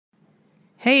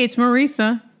Hey, it's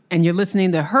Marisa, and you're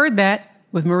listening to Heard That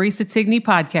with Marisa Tigney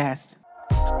podcast.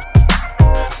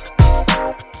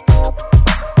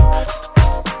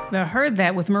 The Heard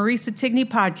That with Marisa Tigney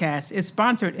podcast is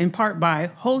sponsored in part by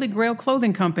Holy Grail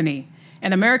Clothing Company,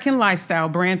 an American lifestyle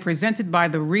brand presented by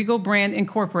the Regal Brand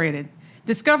Incorporated.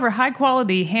 Discover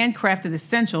high-quality, handcrafted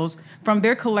essentials from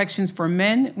their collections for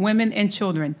men, women, and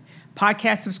children.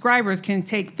 Podcast subscribers can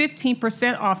take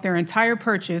 15% off their entire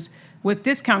purchase with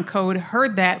discount code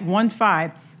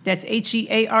HEARDTHAT15. That's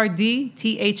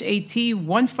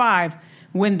HEARDTHAT15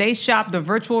 when they shop the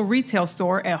virtual retail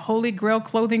store at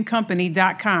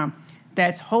holygrailclothingcompany.com.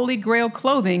 That's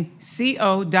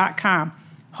holygrailclothingco.com.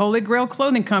 Holy Grail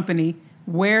Clothing Company,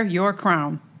 wear your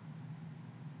crown.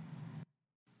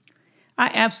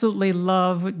 I absolutely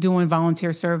love doing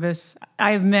volunteer service.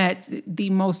 I've met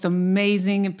the most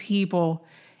amazing people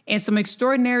and some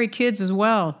extraordinary kids as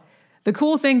well. The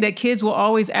cool thing that kids will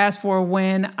always ask for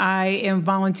when I am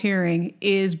volunteering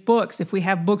is books, if we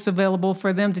have books available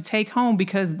for them to take home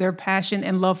because their passion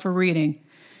and love for reading.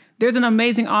 There's an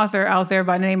amazing author out there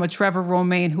by the name of Trevor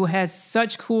Romain who has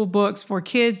such cool books for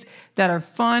kids that are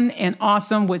fun and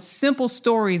awesome with simple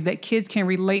stories that kids can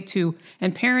relate to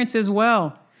and parents as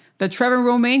well. The Trevor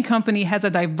Romain Company has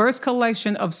a diverse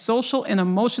collection of social and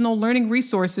emotional learning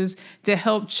resources to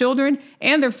help children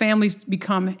and their families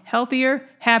become healthier,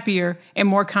 happier, and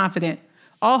more confident.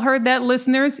 All Heard That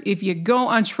listeners, if you go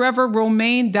on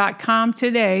trevorromain.com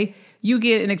today, you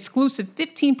get an exclusive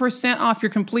 15% off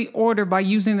your complete order by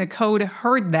using the code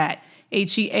HEARDTHAT,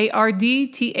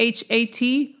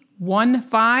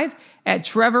 HEARDTHAT15 at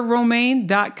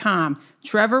trevorromain.com.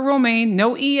 Trevor Romain,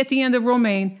 no E at the end of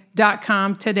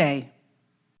Romain.com today.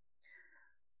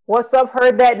 What's up,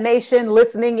 Heard That Nation,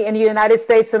 listening in the United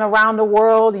States and around the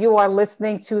world? You are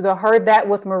listening to the Heard That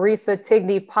with Marisa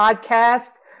Tigney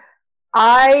podcast.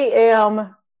 I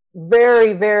am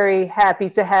very, very happy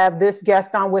to have this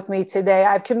guest on with me today.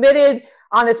 I've committed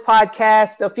on this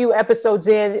podcast a few episodes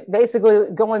in, basically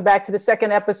going back to the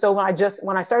second episode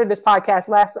when I started this podcast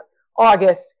last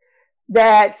August,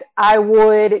 that I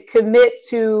would commit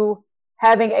to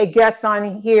having a guest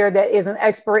on here that is an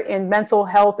expert in mental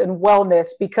health and wellness,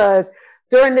 because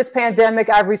during this pandemic,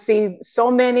 I've received so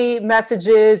many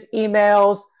messages,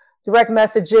 emails, direct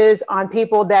messages on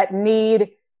people that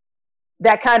need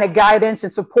that kind of guidance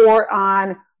and support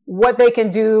on what they can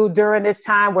do during this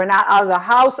time. We're not out of the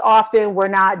house often. We're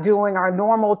not doing our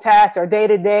normal tasks, our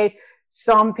day-to-day.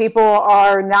 Some people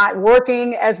are not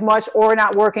working as much or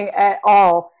not working at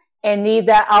all and need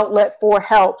that outlet for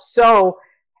help. So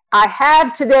I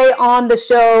have today on the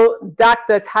show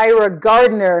Dr. Tyra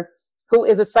Gardner, who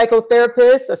is a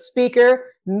psychotherapist, a speaker,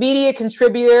 media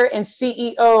contributor, and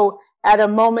CEO at A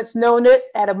Moment's Notice,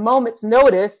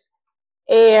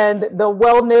 and the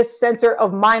Wellness Center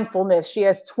of Mindfulness. She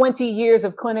has 20 years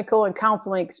of clinical and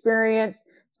counseling experience,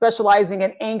 specializing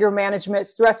in anger management,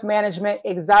 stress management,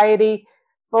 anxiety,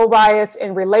 phobias,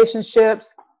 and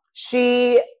relationships.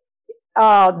 She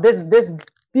this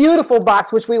beautiful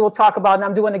box, which we will talk about, and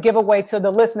I'm doing a giveaway to the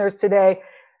listeners today,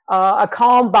 a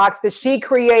calm box that she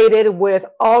created with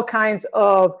all kinds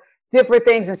of different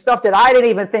things and stuff that I didn't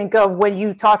even think of when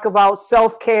you talk about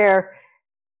self-care.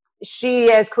 She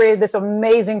has created this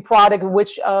amazing product,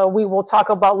 which we will talk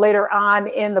about later on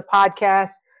in the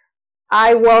podcast.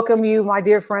 I welcome you, my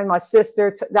dear friend, my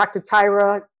sister, Dr.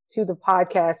 Tyra, to the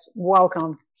podcast.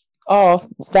 Welcome. Oh,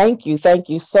 thank you. Thank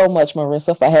you so much,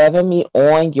 Marisa, for having me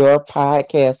on your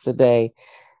podcast today.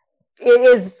 It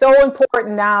is so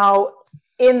important now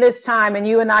in this time, and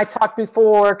you and I talked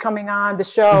before coming on the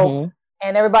show,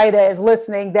 and everybody that is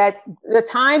listening, that the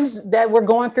times that we're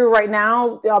going through right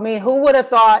now, I mean, who would have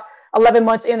thought 11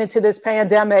 months into this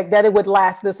pandemic that it would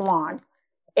last this long?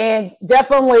 And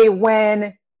definitely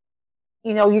when,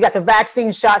 you know, you got the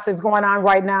vaccine shots that's going on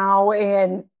right now,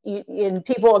 and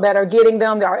people that are getting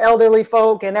them, there are elderly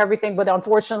folk and everything, but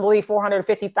unfortunately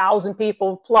 450,000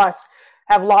 people plus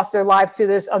have lost their life to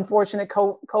this unfortunate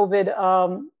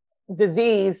COVID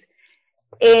disease.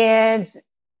 And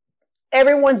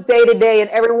everyone's day-to-day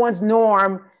and everyone's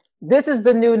norm, this is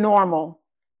the new normal.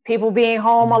 People being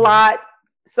home a lot.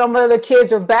 Some of the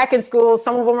kids are back in school,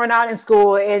 some of them are not in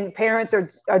school, and parents are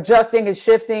adjusting and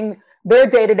shifting their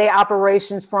day-to-day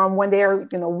operations from when they're,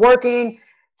 you know, working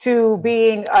to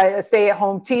being a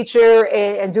stay-at-home teacher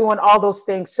and doing all those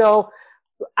things. So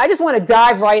I just want to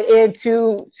dive right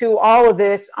into all of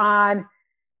this on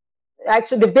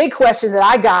actually the big question that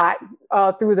I got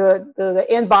through the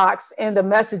inbox and the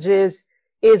messages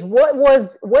is what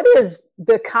is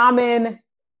the common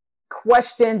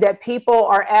question that people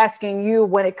are asking you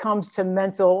when it comes to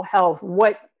mental health?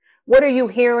 What are you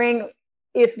hearing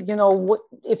if you know what,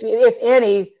 if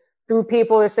any, through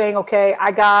people are saying, okay,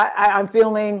 I'm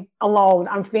feeling alone,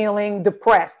 I'm feeling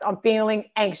depressed, I'm feeling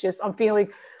anxious,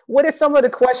 what are some of the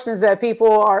questions that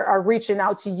people are reaching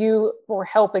out to you for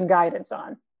help and guidance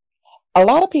on? A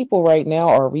lot of people right now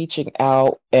are reaching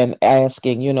out and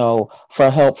asking, for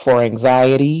help for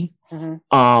anxiety.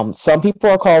 Some people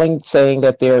are calling saying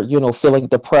that they're, feeling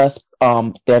depressed.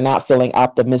 They're not feeling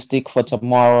optimistic for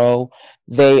tomorrow.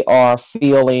 They are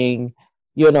feeling,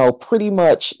 pretty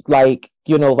much like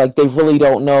they really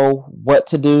don't know what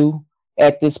to do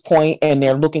at this point, and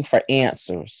they're looking for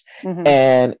answers.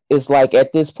 And it's like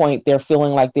at this point, they're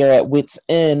feeling like they're at wit's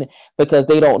end because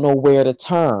they don't know where to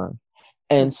turn.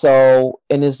 And so,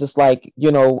 and it's just like,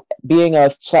 being a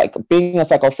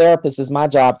psychotherapist is my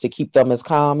job, to keep them as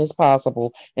calm as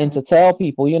possible and to tell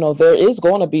people, there is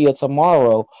going to be a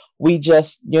tomorrow. We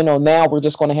just, now we're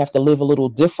just going to have to live a little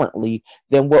differently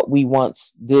than what we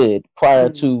once did prior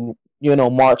to,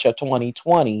 March of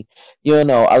 2020.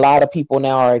 A lot of people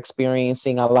now are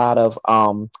experiencing a lot of,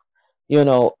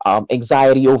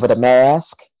 anxiety over the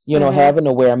mask, having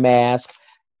to wear a mask.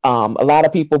 A lot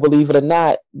of people, believe it or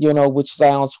not, which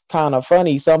sounds kind of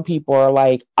funny, some people are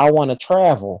like, I want to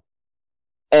travel.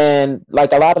 And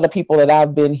like a lot of the people that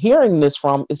I've been hearing this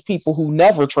from is people who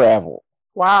never traveled.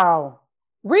 Wow.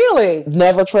 Really?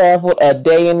 Never traveled a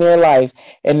day in their life.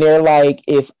 And they're like,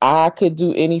 if I could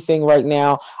do anything right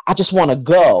now, I just want to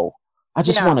go. I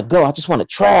just want to go. I just want to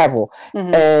travel.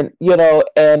 And,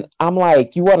 and I'm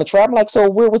like, you want to travel? Like, so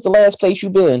where was the last place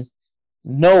you've been?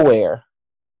 Nowhere.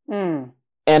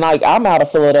 And I'm out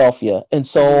of Philadelphia. And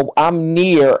so I'm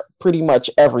near pretty much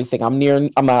everything. I'm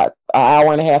an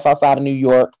hour and a half outside of New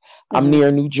York. I'm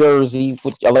near New Jersey,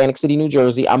 Atlantic City, New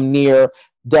Jersey. I'm near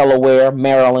Delaware,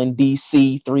 Maryland,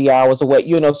 DC, 3 hours away,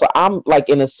 so I'm like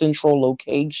in a central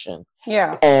location.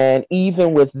 Yeah. And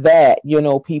even with that,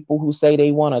 people who say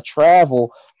they want to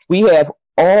travel, we have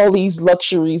all these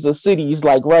luxuries of cities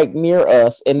like right near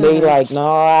us. And they like, no,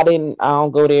 I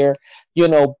don't go there,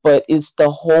 but it's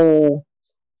the whole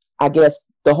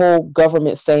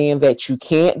government saying that you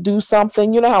can't do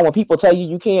something. You know how when people tell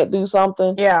you can't do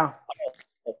something? Yeah.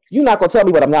 You're not going to tell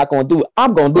me what I'm not going to do.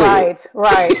 I'm going to do it.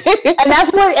 Right. And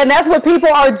that's what people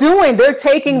are doing. They're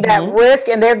taking that risk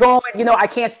and they're going, I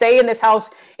can't stay in this house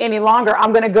any longer.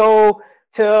 I'm going to go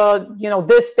to,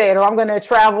 this state, or I'm going to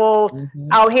travel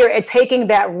out here, and taking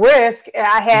that risk.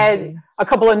 I had a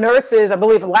couple of nurses, I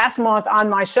believe last month, on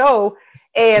my show.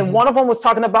 And one of them was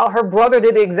talking about her brother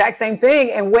did the exact same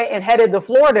thing and went and headed to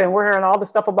Florida. And we're hearing all the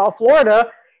stuff about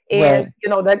Florida and,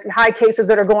 the high cases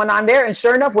that are going on there. And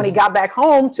sure enough, when he got back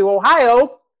home to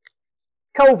Ohio,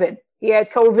 COVID. He had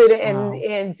COVID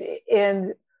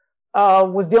and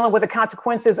was dealing with the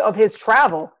consequences of his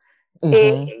travel.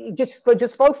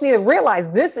 Just folks need to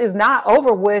realize this is not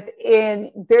over with.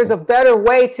 And there's a better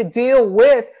way to deal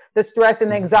with the stress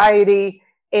and anxiety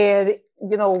and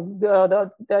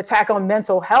the attack on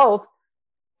mental health,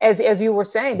 as you were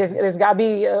saying. There's got to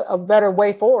be a better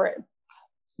way for it.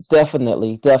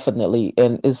 Definitely.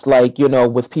 And it's like,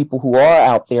 with people who are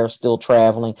out there still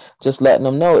traveling, just letting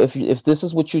them know, if this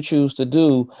is what you choose to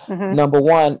do, number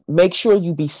one, make sure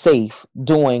you be safe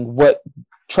doing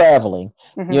traveling.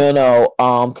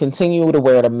 Continue to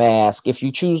wear the mask. If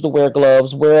you choose to wear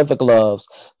gloves, wear the gloves.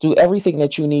 Do everything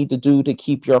that you need to do to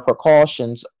keep your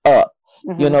precautions up.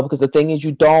 Because the thing is,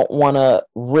 you don't want to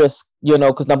risk,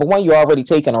 because number one, you're already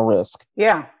taking a risk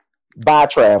by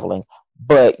traveling,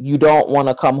 but you don't want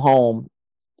to come home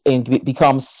and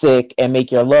become sick and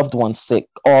make your loved ones sick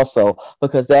also,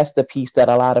 because that's the piece that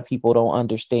a lot of people don't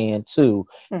understand too.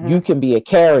 You can be a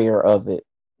carrier of it.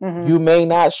 You may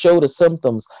not show the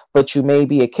symptoms, but you may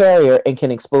be a carrier and can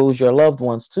expose your loved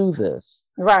ones to this.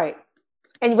 Right.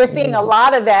 And we're seeing a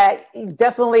lot of that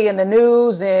definitely in the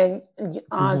news and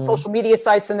on social media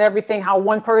sites and everything, how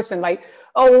one person like,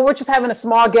 oh, well, we're just having a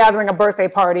small gathering, a birthday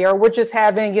party, or we're just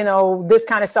having, this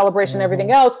kind of celebration and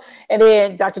everything else. And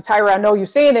then Dr. Tyra, I know you've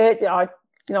seen it,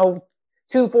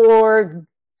 2, 4,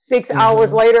 6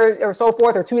 hours later or so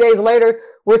forth, or 2 days later,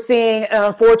 we're seeing an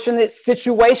unfortunate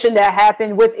situation that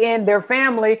happened within their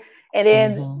family. And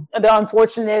then the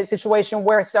unfortunate situation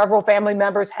where several family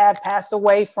members have passed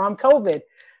away from COVID.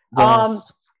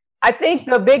 Yes. I think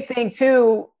the big thing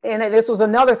too, and this was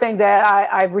another thing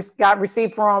that I got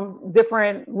received from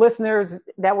different listeners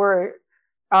that were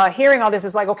hearing all this,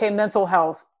 is like, okay, mental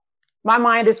health. My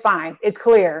mind is fine. It's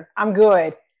clear. I'm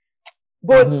good.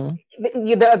 But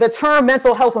the term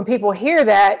mental health, when people hear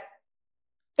that,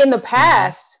 in the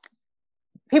past,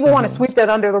 people want to sweep that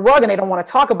under the rug and they don't want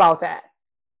to talk about that.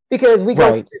 Because we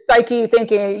go to psyche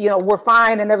thinking, we're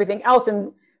fine and everything else.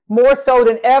 And more so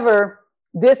than ever,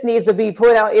 this needs to be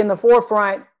put out in the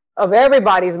forefront of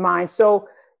everybody's mind. So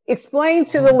explain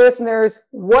to the listeners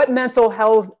what mental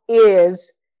health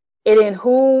is, and then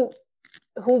who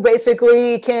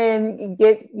basically can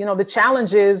get, the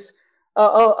challenges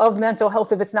of mental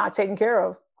health if it's not taken care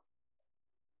of.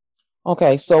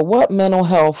 Okay, so what mental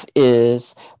health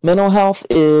is? Mental health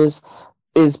is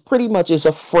pretty much is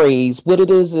a phrase. What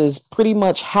it is pretty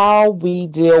much how we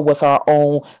deal with our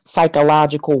own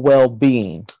psychological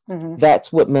well-being. Mm-hmm.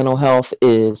 That's what mental health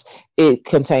is. It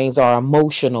contains our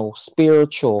emotional,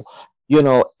 spiritual,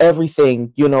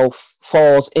 everything,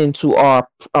 falls into our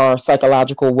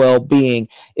psychological well-being.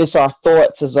 It's our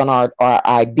thoughts, it's on our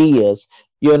ideas,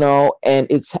 and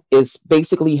it's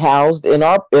basically housed in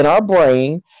our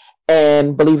brain.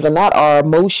 And believe it or not, our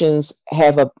emotions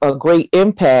have a great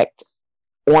impact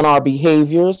on our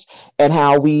behaviors and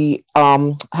how we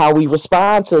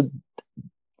respond to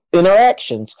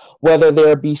interactions, whether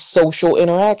there be social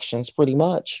interactions, pretty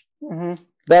much. Mm-hmm.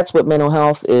 That's what mental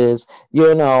health is.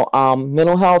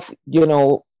 Mental health,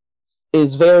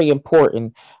 is very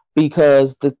important,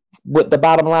 because the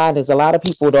bottom line is a lot of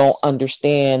people don't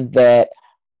understand that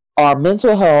our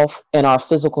mental health and our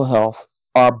physical health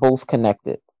are both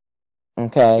connected.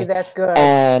 Okay. That's good.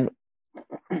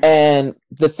 And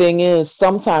the thing is,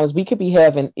 sometimes we could be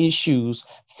having issues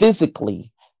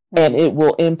physically, mm-hmm. and it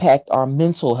will impact our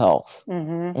mental health.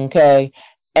 Mm-hmm. Okay.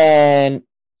 And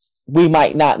we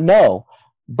might not know,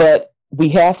 but we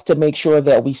have to make sure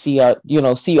that we see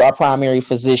our primary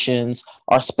physicians,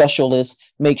 our specialists,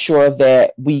 make sure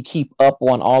that we keep up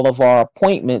on all of our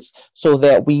appointments so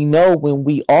that we know when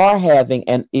we are having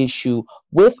an issue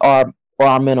with our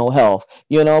mental health,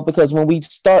 because when we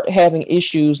start having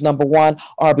issues, number one,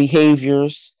 our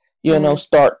behaviors, mm-hmm.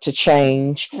 start to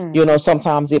change. Mm-hmm.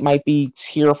 Sometimes it might be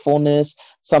tearfulness.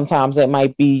 Sometimes it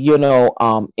might be,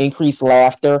 increased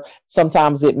laughter.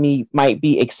 Sometimes it might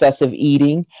be excessive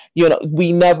eating.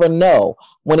 We never know.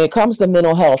 When it comes to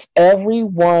mental health,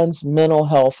 everyone's mental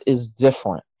health is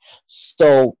different.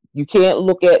 So you can't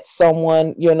look at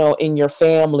someone, in your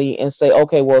family and say,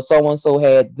 okay, well, so-and-so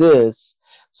had this,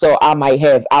 so I'm gonna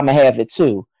have it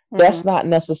too. Mm-hmm. That's not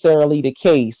necessarily the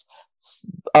case.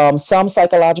 Some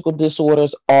psychological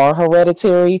disorders are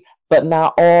hereditary, but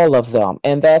not all of them.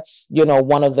 And that's,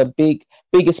 one of the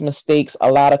biggest mistakes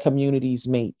a lot of communities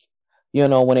make,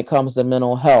 when it comes to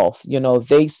mental health.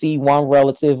 They see one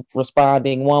relative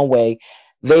responding one way.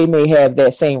 They may have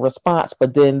that same response,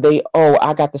 but then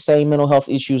I got the same mental health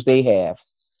issues they have.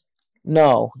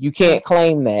 No, you can't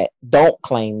claim that. Don't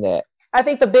claim that. I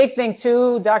think the big thing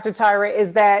too, Dr. Tyra,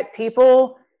 is that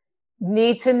people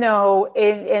need to know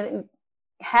and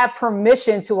have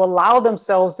permission to allow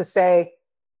themselves to say,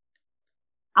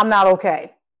 I'm not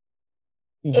okay.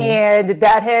 Mm-hmm. And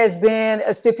that has been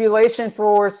a stipulation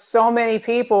for so many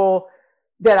people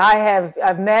that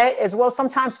I've met, as well,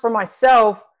 sometimes for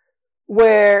myself,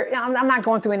 where I'm not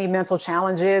going through any mental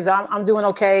challenges. I'm doing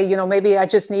okay. Maybe I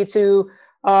just need to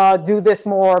do this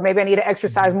more. Maybe I need to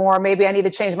exercise more. Maybe I need to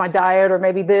change my diet, or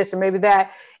maybe this, or maybe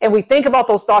that. And we think about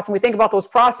those thoughts and we think about those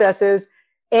processes,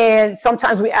 and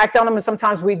sometimes we act on them and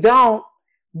sometimes we don't.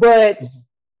 But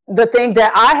mm-hmm. the thing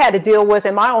that I had to deal with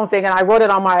in my own thing, and I wrote it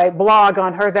on my blog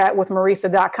on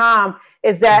herthatwithmarisa.com,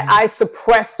 is that mm-hmm. I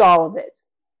suppressed all of it.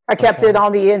 I kept it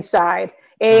on the inside.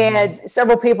 And mm-hmm.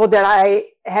 several people that I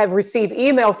have received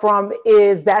email from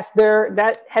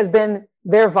that has been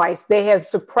their vice. They have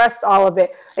suppressed all of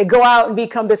it. They go out and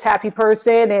become this happy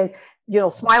person and,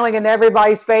 smiling in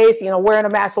everybody's face, wearing a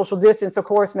mask, social distance, of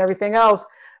course, and everything else.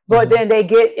 But mm-hmm. then they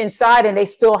get inside and they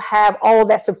still have all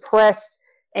that suppressed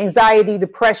anxiety,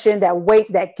 depression, that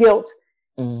weight, that guilt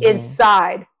mm-hmm.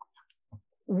 inside.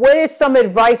 What is some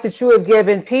advice that you have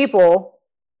given people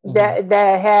mm-hmm.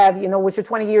 that have, with your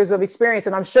 20 years of experience?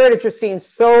 And I'm sure that you're seeing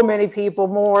so many people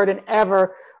more than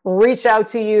ever reach out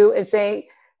to you and say,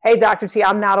 hey, Dr. T,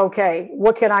 I'm not okay.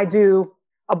 What can I do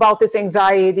about this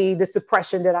anxiety, this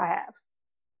depression that I have?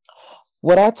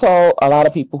 What I tell a lot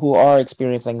of people who are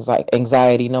experiencing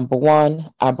anxiety, number one,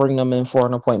 I bring them in for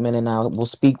an appointment and I will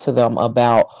speak to them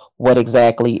about what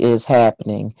exactly is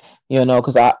happening,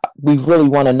 because we really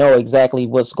want to know exactly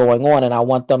what's going on. And I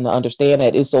want them to understand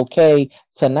that it's okay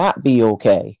to not be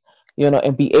okay,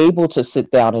 and be able to sit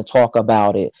down and talk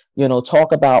about it,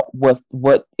 talk about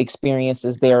what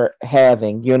experiences they're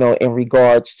having, in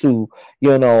regards to,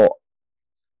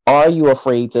 are you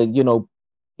afraid to,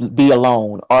 be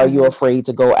alone? Are you afraid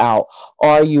to go out?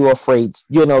 Are you afraid?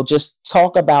 Just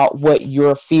talk about what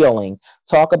you're feeling.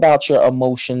 Talk about your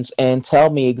emotions and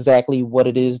tell me exactly what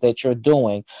it is that you're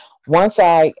doing. once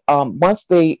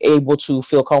they able to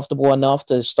feel comfortable enough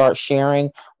to start sharing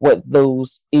what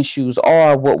those issues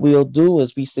are, what we'll do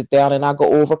is we sit down and I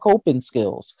go over coping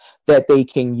skills that they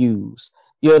can use,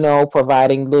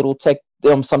 providing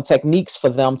some techniques for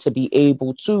them to be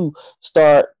able to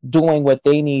start doing what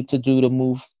they need to do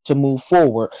to move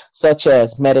forward, such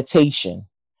as meditation.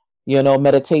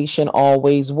 Meditation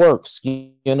always works.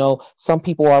 Some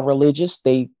people are religious,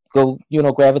 they go,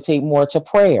 gravitate more to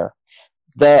prayer.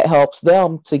 That helps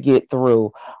them to get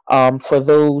through. For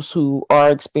those who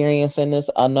are experiencing this,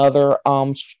 another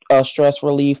stress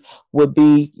relief would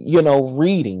be,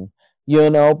 reading,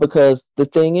 because the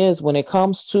thing is, when it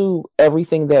comes to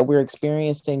everything that we're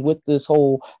experiencing with this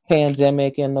whole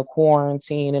pandemic and the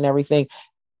quarantine and everything,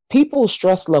 people's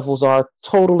stress levels are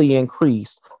totally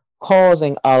increased,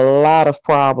 causing a lot of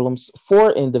problems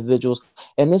for individuals.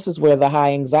 And this is where the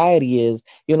high anxiety is.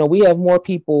 We have more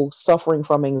people suffering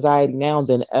from anxiety now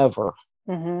than ever.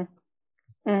 Mm-hmm.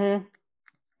 Mm-hmm.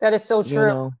 That is so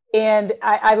true. And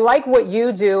I like what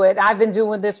you do. And I've been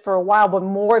doing this for a while, but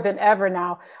more than ever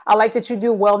now, I like that you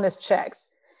do wellness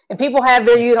checks. And people have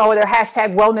their, their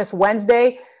hashtag Wellness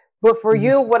Wednesday. But for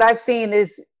you, what I've seen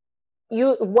is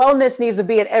wellness needs to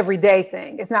be an everyday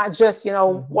thing. It's not just,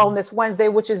 Wellness Wednesday,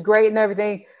 which is great and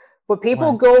everything, but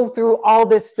people go through all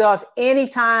this stuff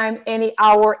anytime, any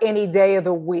hour, any day of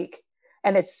the week.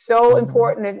 And it's so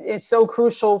important. And it's so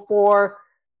crucial for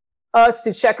us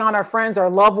to check on our friends, our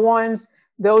loved ones,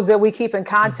 those that we keep in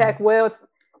contact with.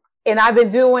 And I've been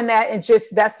doing that. And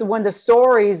that's when the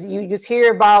stories you just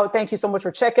hear about, thank you so much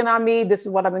for checking on me. This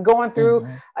is what I've been going through.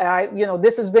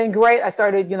 This has been great. I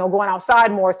started, going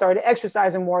outside more, started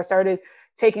exercising more, started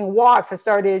taking walks. I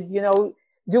started,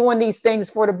 doing these things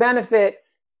for the benefit.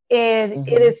 And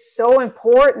it is so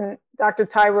important, Dr.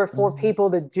 Tyra, for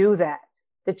people to do that,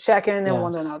 to check in on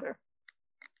one another.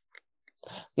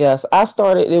 Yes,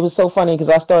 it was so funny because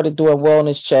I started doing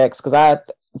wellness checks because I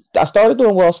started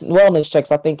doing wellness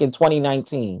checks, I think, in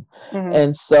 2019.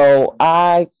 And so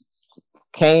I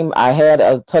had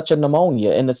a touch of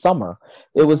pneumonia in the summer.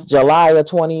 It was July of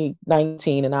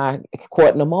 2019 and I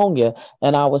caught pneumonia,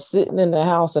 and I was sitting in the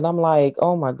house and I'm like,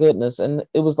 oh my goodness. And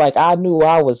it was like, I knew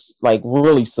I was like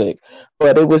really sick,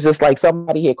 but it was just like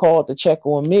somebody had called to check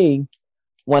on me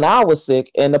when I was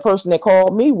sick, and the person that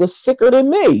called me was sicker than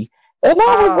me. And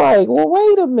I was like, well,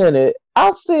 wait a minute.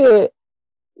 I said,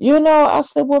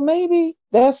 well, maybe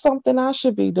that's something I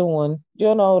should be doing,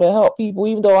 to help people,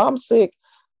 even though I'm sick,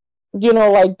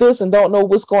 like this and don't know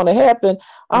what's going to happen.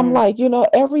 I'm like,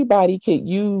 everybody could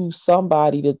use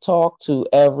somebody to talk to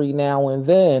every now and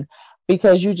then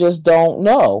because you just don't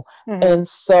know. And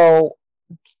so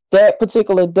that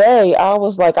particular day, I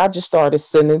was like, I just started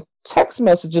sending text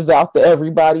messages out to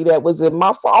everybody that was in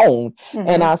my phone.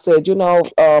 And I said,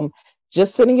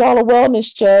 just sending y'all a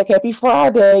wellness check. Happy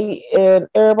Friday. And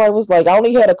everybody was like, I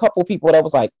only had a couple people that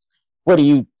was like, what are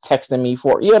you texting me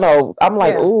for? I'm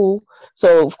like, ooh.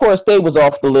 So of course they was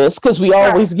off the list because we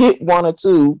always get one or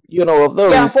two, of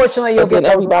those. Yeah, unfortunately, you'll get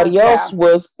everybody else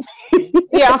was.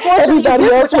 Yeah, unfortunately, everybody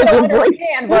else was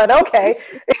embraced. But okay.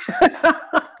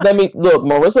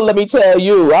 Marissa, let me tell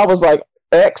you, I was like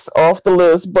X off the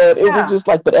list, but it was just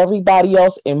like, but everybody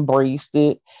else embraced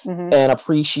it and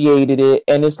appreciated it.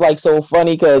 And it's like so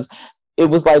funny because it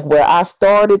was like where I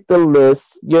started the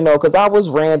list, because I was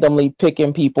randomly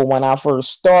picking people when I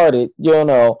first started,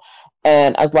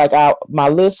 and I was like, my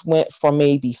list went from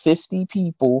maybe 50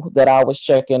 people that I was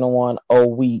checking on a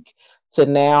week to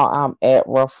now I'm at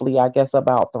roughly, I guess,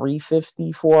 about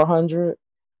 350, 400.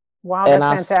 Wow, that's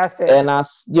fantastic. And I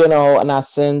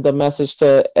send the message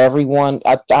to everyone.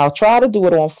 I'll try to do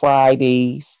it on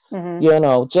Fridays,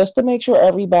 just to make sure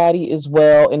everybody is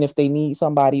well. And if they need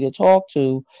somebody to talk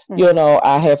to,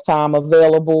 I have time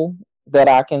available that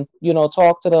I can,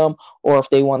 talk to them. Or if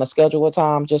they want to schedule a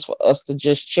time just for us to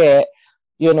just chat,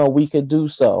 we could do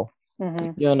so.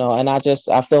 And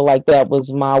I feel like that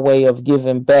was my way of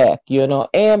giving back,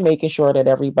 and making sure that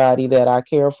everybody that I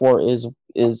care for is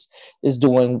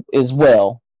doing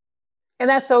well. And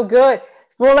that's so good.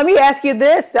 Well, let me ask you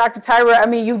this, Dr. Tyra. I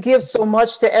mean, you give so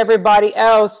much to everybody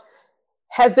else.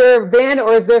 Has there been,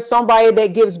 or is there somebody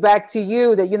that gives back to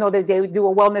you that, that they do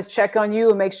a wellness check on you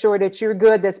and make sure that you're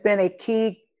good? That's been a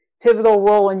key pivotal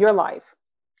role in your life.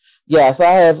 Yes,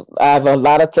 I have a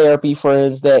lot of therapy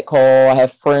friends that call. I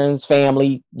have friends,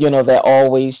 family, that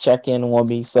always check in on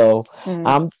me. So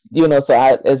I'm,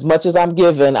 as much as I'm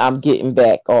giving, I'm getting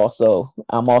back also.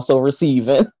 I'm also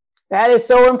receiving. That is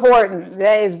so important.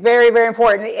 That is very, very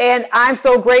important. And I'm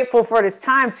so grateful for this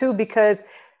time too, because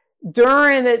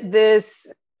during this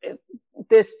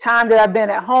time that I've been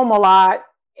at home a lot,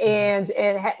 and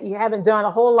you haven't done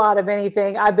a whole lot of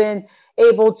anything, I've been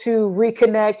able to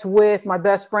reconnect with my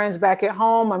best friends back at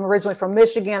home. I'm originally from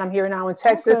Michigan. I'm here now in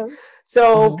Texas. Okay.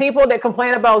 So people that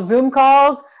complain about Zoom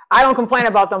calls, I don't complain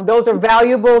about them. Those are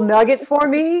valuable nuggets for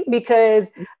me because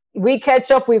we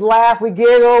catch up, we laugh, we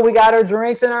giggle, we got our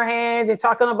drinks in our hand and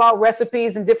talking about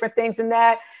recipes and different things and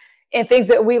that, and things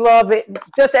that we love, it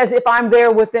just as if I'm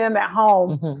there with them at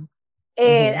home.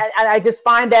 And I just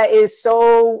find that is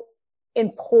so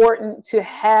important to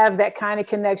have that kind of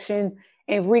connection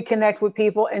and reconnect with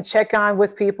people and check on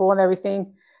with people and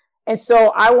everything. And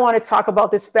so I want to talk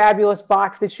about this fabulous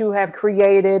box that you have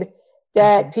created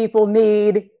that people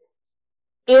need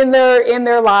in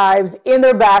their lives, in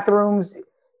their bathrooms,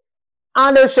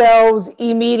 on their shelves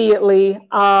immediately,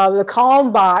 the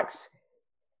Calm box.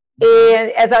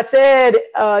 And as I said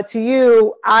to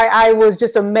you, I was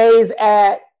just amazed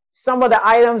at some of the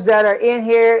items that are in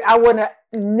here. I wouldn't have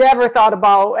never thought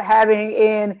about having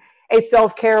in a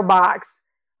self-care box.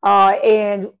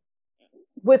 And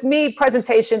with me,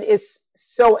 presentation is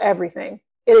so everything.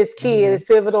 It is key. It is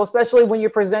pivotal, especially when you're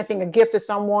presenting a gift to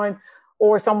someone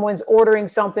or someone's ordering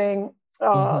something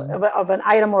of an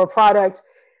item or a product.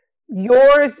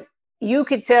 Yours, you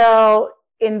could tell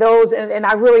in those, and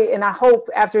I hope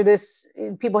after this,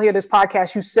 people hear this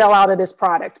podcast, you sell out of this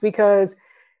product because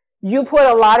you put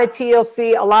a lot of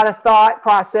TLC, a lot of thought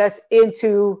process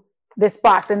into this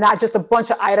box and not just a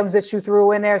bunch of items that you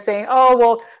threw in there saying, oh,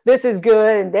 well, this is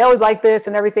good and they'll like this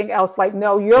and everything else. Like,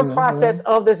 no, your process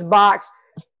of this box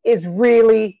is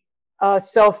really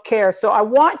self-care. So I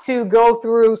want to go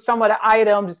through some of the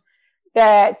items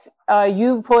that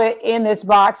you put in this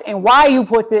box and why you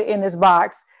put it in this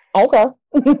box. Okay.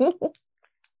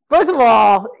 First of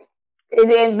all,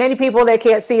 and many people that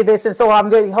can't see this, and so I'm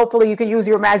good. Hopefully you can use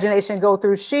your imagination and go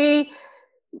through. She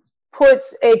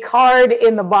puts a card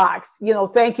in the box,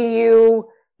 thanking you,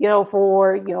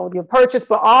 for, your purchase,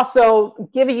 but also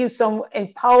giving you some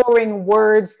empowering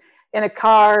words in a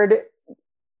card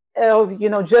of,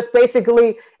 just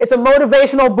basically it's a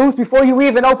motivational boost before you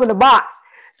even open the box.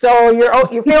 So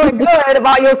you're feeling good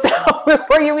about yourself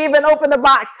before you even open the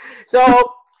box.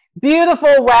 So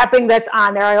beautiful wrapping that's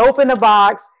on there. I open the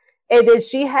box and then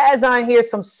she has on here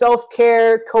some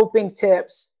self-care coping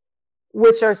tips,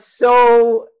 which are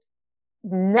so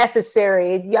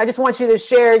necessary. I just want you to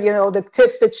share, the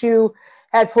tips that you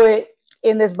had put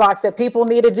in this box that people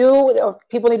need to do or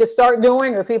people need to start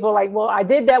doing, or people are like, well, I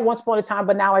did that once upon a time,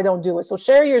 but now I don't do it. So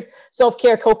share your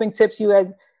self-care coping tips you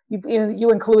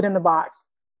include in the box.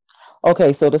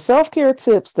 Okay, so the self-care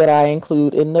tips that I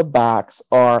include in the box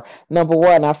are, number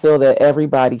one, I feel that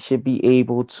everybody should be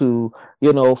able to,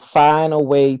 find a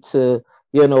way to,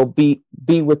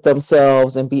 be with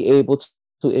themselves and be able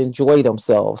to enjoy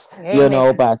themselves,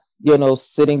 by,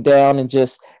 sitting down and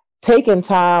just taking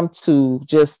time to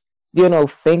just,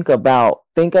 think about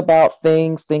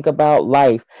things, think about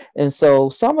life. And so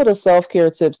some of the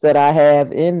self-care tips that I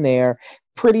have in there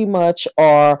pretty much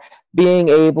are being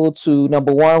able to,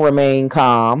 number one, remain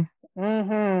calm,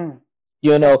 being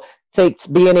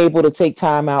able to take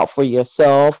time out for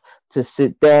yourself, to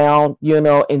sit down,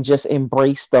 and just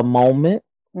embrace the moment.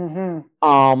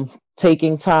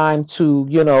 Taking time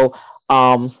to,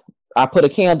 I put a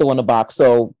candle in the box.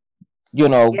 So,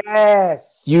 using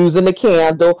the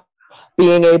candle,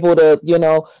 being able to,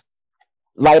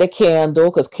 light a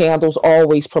candle, because candles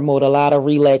always promote a lot of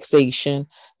relaxation,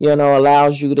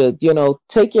 allows you to,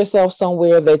 take yourself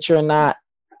somewhere that you're not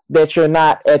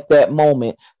at that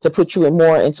moment, to put you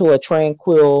more into a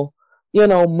tranquil,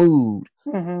 mood.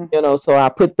 So I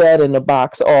put that in the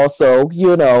box also.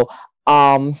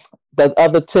 The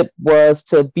other tip was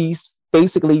to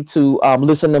basically to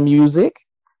listen to music.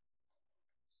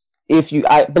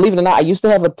 I believe it or not, I used to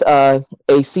have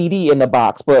a CD in the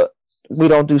box, but we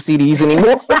don't do CDs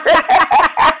anymore.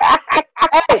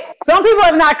 Hey, some people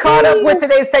have not caught up with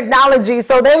today's technology,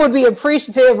 so they would be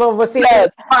appreciative of a CD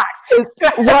box.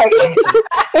 Right.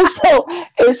 and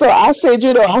so I said,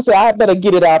 I better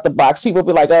get it out the box. People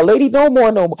be like, oh, lady, no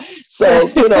more. So,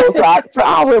 so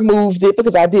I removed it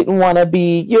because I didn't want to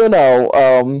be,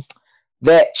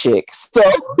 that chick. So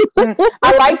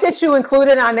I like that you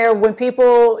included on there when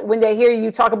they hear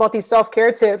you talk about these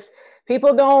self-care tips,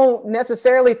 people don't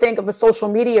necessarily think of a social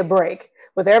media break.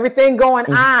 With everything going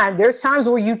on, there's times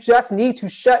where you just need to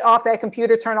shut off that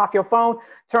computer, turn off your phone,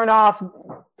 turn off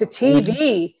the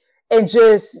TV, and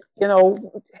just,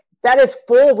 that is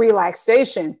full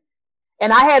relaxation.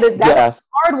 And I had that's a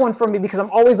hard one for me because I'm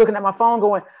always looking at my phone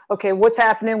going, okay, what's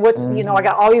happening? I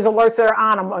got all these alerts that are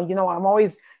on. I'm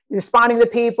always responding to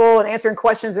people and answering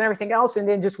questions and everything else. And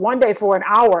then just one day for an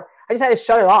hour, I just had to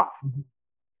shut it off.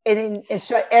 and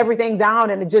shut everything down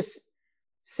and just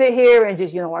sit here and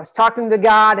just, I was talking to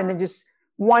God and then just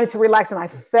wanted to relax. And I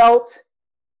felt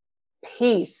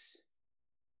peace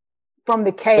from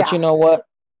the chaos. But you know what?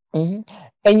 And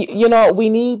we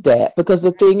need that, because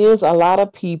the thing is, a lot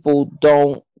of people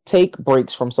don't take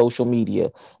breaks from social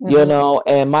media,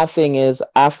 and my thing is,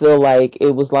 I feel like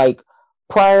it was like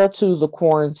prior to the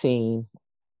quarantine,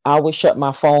 I would shut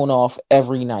my phone off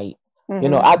every night.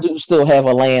 I do still have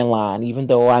a landline, even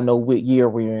though I know what year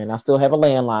we're in. I still have a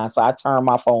landline, so I turn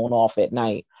my phone off at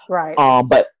night. Right.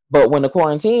 But when the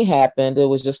quarantine happened, it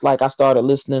was just like I started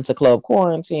listening to Club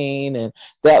Quarantine, and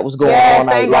that was going on.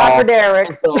 Thank God for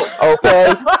Derek. So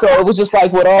it was just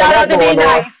like with all that going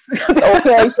on.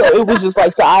 Okay, so it was just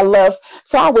like, so I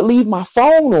would leave my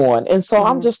phone on, and so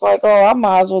I'm just like, oh, I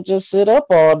might as well just sit up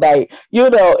all night,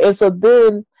 and so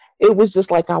then it was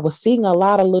just like I was seeing a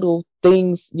lot of little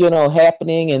things,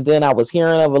 happening, and then I was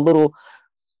hearing of a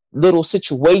little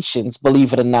situations,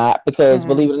 believe it or not, because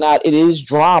believe it or not, it is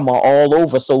drama all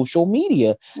over social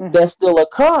media that's still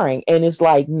occurring, and it's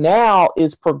like now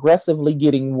it's progressively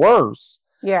getting worse.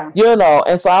 Yeah.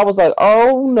 And so I was like,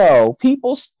 oh no,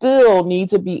 people still need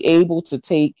to be able to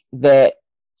take that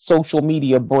social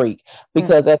media break,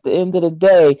 because at the end of the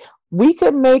day, we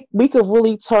could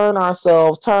really turn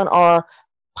our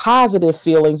positive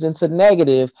feelings into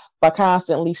negative by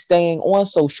constantly staying on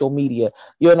social media,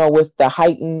 with the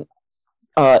heightened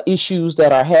issues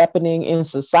that are happening in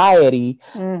society.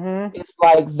 It's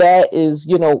like that is,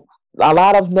 a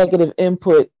lot of negative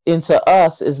input into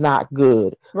us is not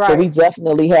good. Right. So we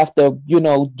definitely have to,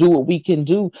 do what we can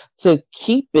do to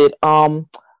keep it,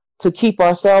 to keep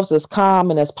ourselves as calm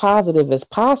and as positive as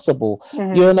possible,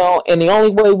 and the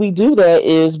only way we do that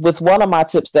is with one of my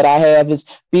tips that I have is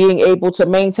being able to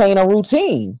maintain a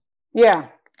routine. Yeah.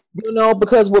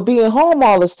 Because we're being home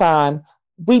all this time,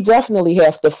 we definitely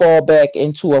have to fall back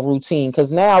into a routine.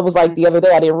 Because now I was like the other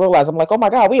day, I didn't realize, I'm like, oh my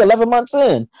God, we're 11 months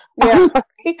in. Yeah.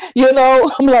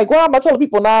 I'm like, why am I telling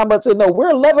people 9 months in? No,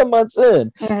 we're 11 months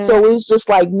in. So it's just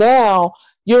like now,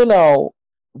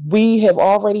 we have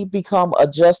already become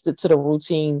adjusted to the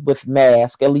routine with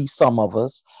mask, at least some of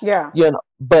us. Yeah.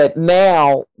 But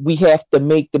now we have to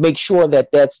make sure that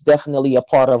that's definitely a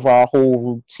part of our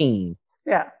whole routine.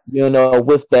 Yeah.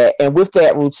 With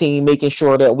that routine, making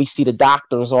sure that we see the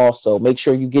doctors also. Make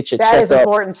sure you get your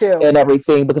checkups and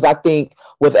everything, because I think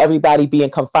with everybody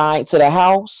being confined to the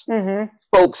house,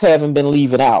 folks haven't been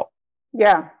leaving out.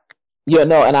 Yeah.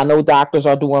 And I know doctors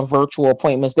are doing virtual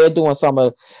appointments. They're doing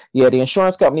the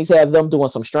insurance companies have them doing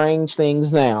some strange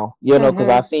things now, because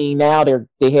I've seen now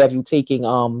they have you taking,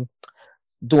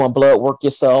 doing blood work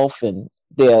yourself, and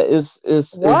it's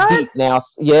deep now.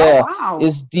 Yeah. Oh, wow.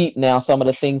 It's deep now, some of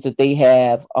the things that they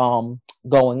have,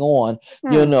 going on,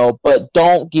 but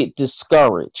don't get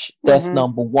discouraged. That's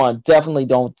number one. Definitely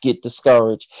don't get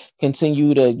discouraged.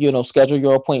 Continue to, schedule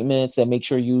your appointments and make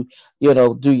sure you,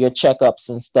 do your checkups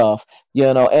and stuff,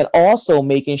 and also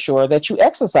making sure that you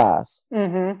exercise.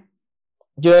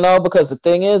 Because the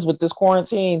thing is with this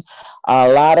quarantine, a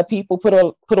lot of people put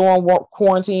on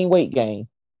quarantine weight gain.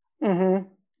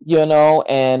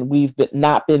 And we've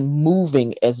not been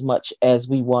moving as much as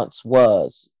we once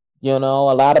was. A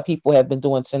lot of people have been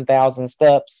doing 10,000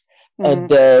 steps a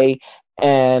day,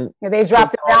 and they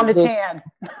dropped it down to 10.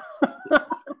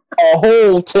 A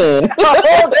whole 10. A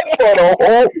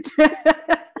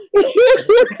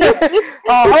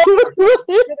whole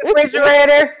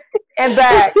refrigerator and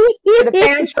back to the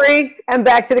pantry and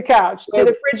back to the couch to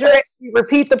the refrigerator.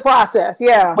 Repeat the process.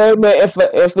 Yeah. Wait a minute.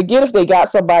 If they got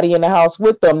somebody in the house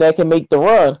with them that can make the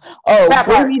run. Oh,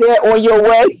 bring me that on your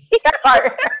way.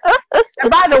 And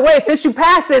by the way, since you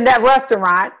passed in that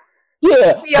restaurant, bring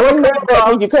that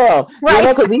when you come.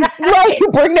 Right.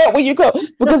 Bring that when you come,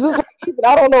 because it's like,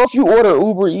 I don't know if you order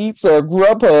Uber Eats or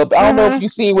Grubhub. I don't know if you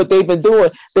see what they've been doing.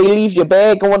 They leave your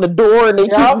bag on the door and they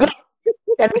keep going.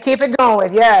 And we keep it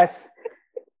going. Yes.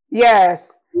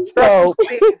 So,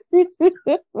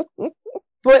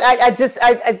 but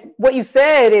I what you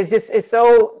said is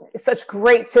such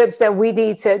great tips that we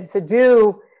need to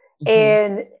do.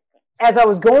 And as I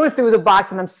was going through the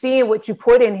box and I'm seeing what you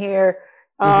put in here,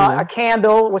 a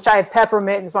candle, which I have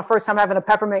peppermint. It's my first time having a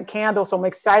peppermint candle, so I'm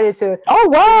excited to. Oh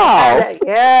wow!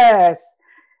 Yes.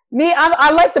 Me,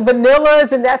 I like the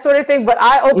vanillas and that sort of thing, but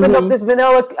I opened up this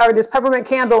vanilla or this peppermint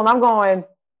candle, and I'm going,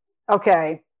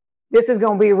 okay, this is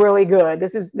going to be really good.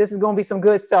 This is going to be some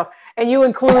good stuff. And you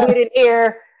included in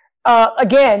here,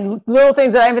 again, little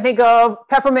things that I even think of.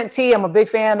 Peppermint tea. I'm a big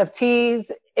fan of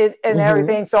teas and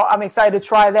everything, so I'm excited to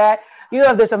try that. You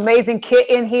have this amazing kit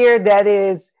in here that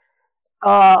is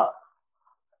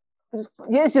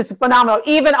it's just phenomenal.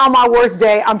 Even on my worst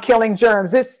day, I'm killing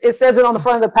germs. It says it on the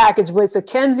front of the package, but it's a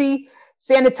Kenzie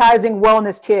sanitizing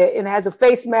wellness kit, and it has a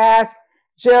face mask,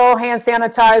 gel, hand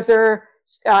sanitizer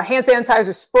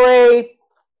spray,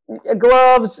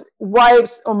 gloves,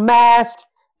 wipes, a mask.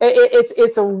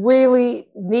 It's a really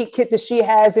neat kit that she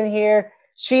has in here.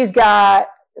 She's got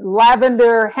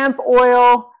lavender hemp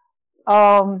oil.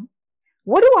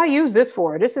 What do I use this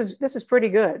for? This is pretty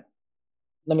good.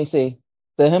 Let me see.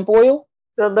 The hemp oil?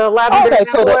 The lavender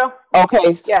hemp oil?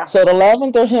 Okay. Yeah. So the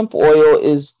lavender hemp oil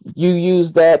is, you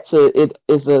use that it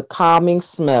is a calming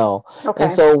smell. Okay.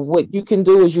 And so what you can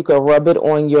do is you can rub it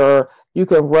a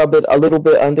little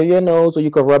bit under your nose, or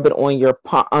you can rub it on your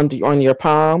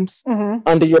palms,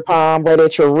 under your palm, right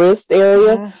at your wrist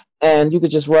area. And you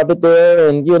could just rub it there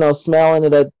and, smell, and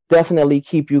it'll definitely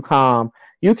keep you calm.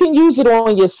 You can use it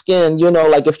on your skin,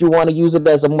 like if you want to use it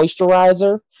as a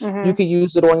moisturizer, you can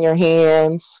use it on your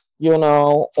hands,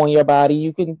 on your body.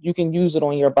 You can use it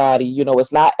on your body.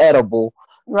 It's not edible,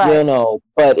 right?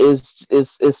 But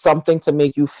it's something to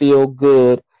make you feel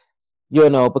good,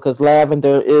 because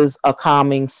lavender is a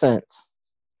calming scent.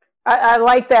 I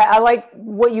like that. I like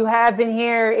what you have in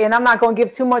here, and I'm not going to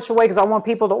give too much away because I want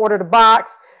people to order the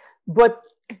box. But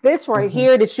this right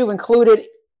here that you included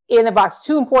in the box,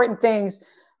 two important things: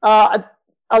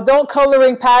 adult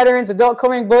coloring patterns, adult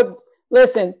coloring book.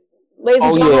 Listen, ladies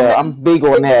and gentlemen, yeah, I'm big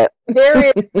on that.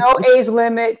 There is no age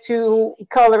limit to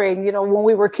coloring. When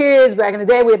we were kids back in the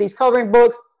day, we had these coloring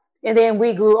books, and then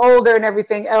we grew older and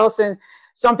everything else. And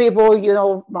some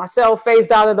people, myself,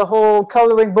 phased out of the whole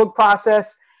coloring book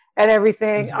process and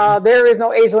everything. There is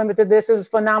no age limit to this. This is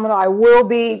phenomenal. I will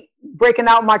be breaking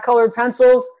out my colored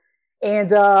pencils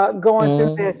and going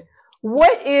through this.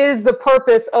 What is the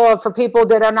purpose for people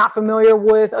that are not familiar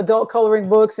with adult coloring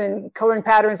books and coloring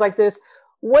patterns like this?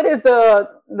 What is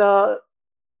what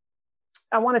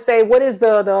is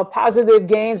the positive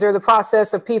gains or the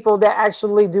process of people that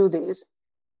actually do these?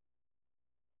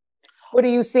 What do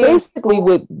you see? Basically,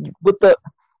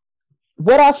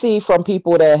 what I see from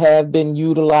people that have been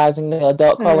utilizing the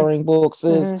adult coloring books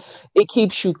is it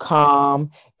keeps you calm.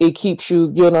 It keeps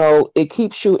you, it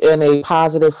keeps you in a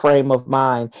positive frame of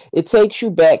mind. It takes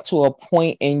you back to a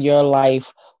point in your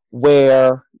life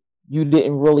where you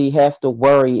didn't really have to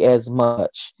worry as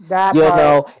much.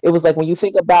 It was like when you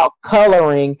think about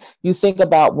coloring, you think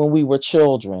about when we were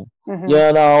children,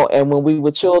 and when we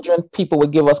were children, people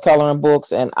would give us coloring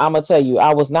books. And I'm going to tell you,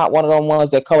 I was not one of those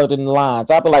ones that colored in the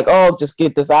lines. I'd be like, oh, just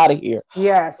get this out of here.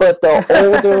 Yes. But the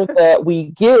older that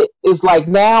we get, is like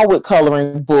now with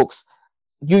coloring books,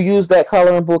 you use that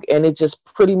coloring book and it just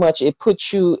pretty much, it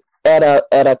puts you at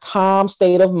a calm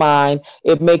state of mind.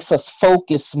 It makes us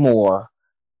focus more.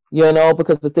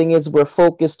 Because the thing is, we're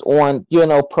focused on,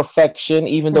 perfection,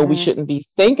 even though we shouldn't be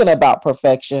thinking about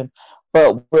perfection,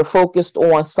 but we're focused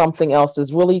on something else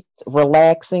that's really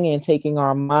relaxing and taking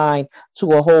our mind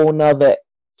to a whole nother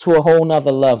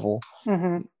level.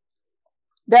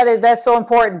 That's so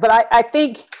important. But I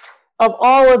think of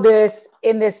all of this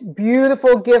in this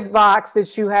beautiful gift box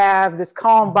that you have, this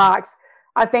calm box,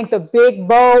 I think the big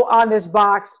bow on this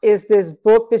box is this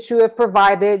book that you have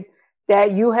provided,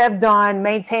 that you have done,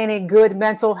 Maintaining Good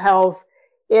Mental Health.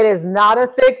 It is not a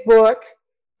thick book.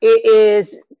 It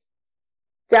is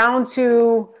down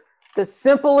to the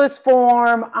simplest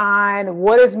form on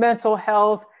what is mental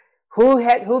health,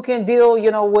 who can deal,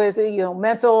 with,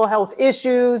 mental health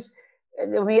issues. I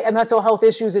mean, mental health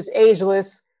issues is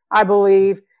ageless, I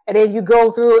believe. And then you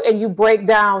go through and you break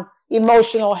down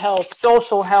emotional health,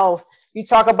 social health. You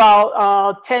talk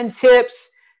about 10 tips,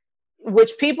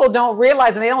 which people don't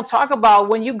realize and they don't talk about.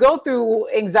 When you go through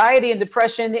anxiety and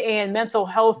depression and mental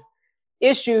health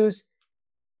issues,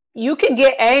 you can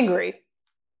get angry.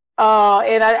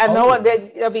 And I know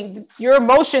that, your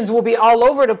emotions will be all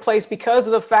over the place because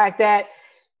of the fact that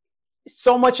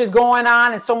so much is going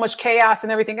on and so much chaos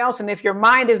and everything else. And if your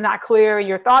mind is not clear,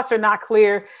 your thoughts are not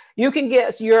clear, you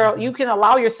can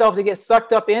allow yourself to get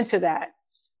sucked up into that.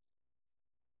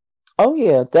 Oh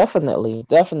yeah, definitely.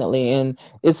 And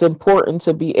it's important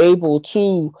to be able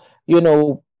to,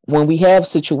 when we have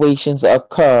situations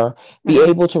occur, be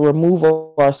able to remove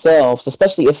ourselves,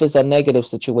 especially if it's a negative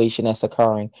situation that's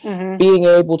occurring, being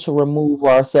able to remove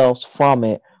ourselves from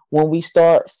it. When we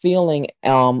start feeling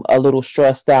a little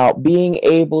stressed out, being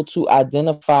able to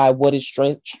identify what is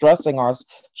stressing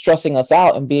us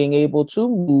out, and being able to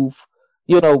move,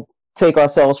 take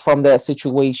ourselves from that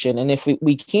situation. And if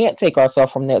we can't take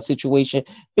ourselves from that situation,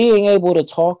 being able to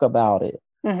talk about it.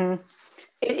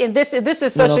 And this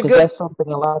is such a good. That's something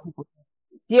a lot of people.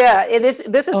 Yeah, this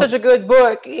is such a good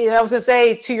book. I was going to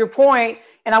say, to your point,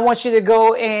 and I want you to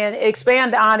go and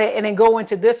expand on it and then go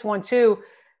into this one too.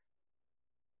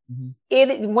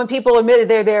 When people admit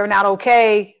they're not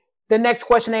okay, the next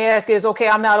question they ask is, okay,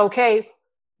 I'm not okay.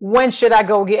 When should I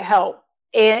go get help?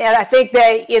 And I think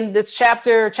that in this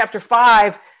chapter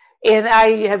 5, and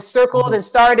I have circled and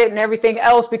started and everything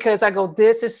else, because I go,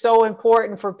 this is so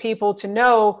important for people to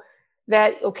know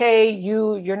that, okay,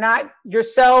 you're not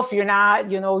yourself, you're not,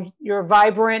 you're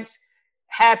vibrant,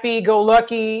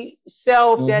 happy-go-lucky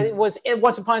self that was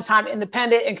once upon a time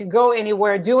independent and could go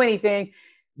anywhere, do anything.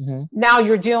 Now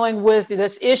you're dealing with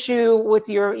this issue with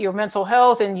your mental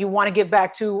health, and you want to get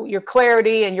back to your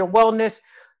clarity and your wellness.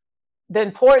 The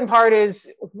important part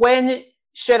is, when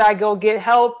should I go get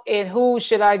help, and who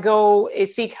should I go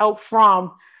seek help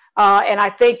from? And I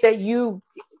think that you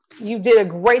did a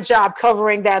great job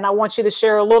covering that. And I want you to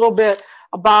share a little bit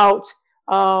about,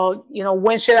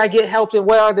 when should I get help, and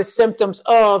what are the symptoms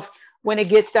of when it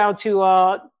gets down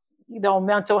to,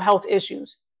 mental health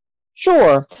issues.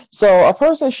 Sure. So a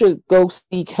person should go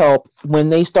seek help when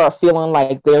they start feeling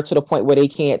like they're to the point where they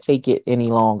can't take it any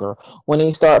longer. When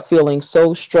they start feeling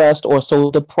so stressed or so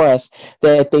depressed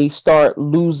that they start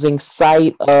losing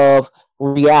sight of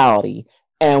reality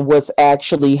and what's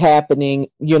actually happening,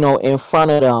 in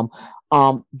front of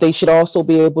them. They should also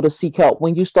be able to seek help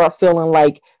when you start feeling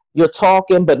like you're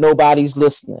talking, but nobody's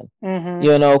listening,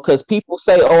 because people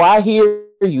say, oh, I hear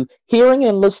you. Hearing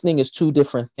and listening is two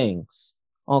different things.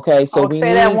 Okay, so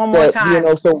say that one more time.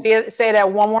 Say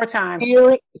that one more time.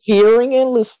 Hearing and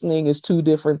listening is two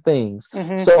different things.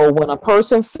 So when a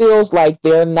person feels like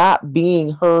they're not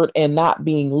being heard and not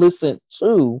being listened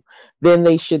to, then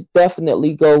they should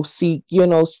definitely go seek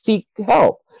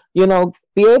help. Be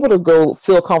able to go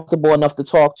feel comfortable enough to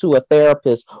talk to a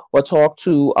therapist, or talk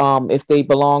to, if they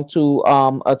belong to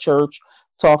a church,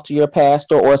 talk to your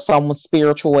pastor or someone's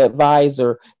spiritual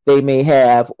advisor they may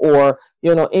have, or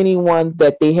anyone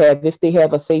that they have, if they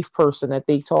have a safe person that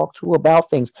they talk to about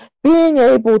things, being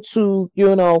able to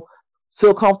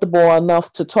feel comfortable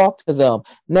enough to talk to them.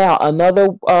 Now, another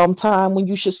time when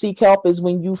you should seek help is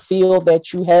when you feel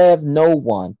that you have no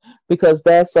one, because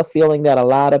that's a feeling that a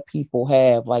lot of people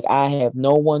have, like, I have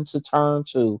no one to turn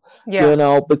to.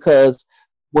 Because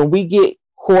when we get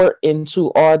caught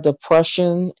into our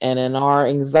depression and in our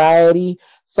anxiety,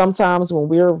 sometimes when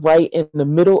we're right in the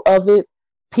middle of it,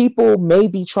 people may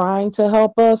be trying to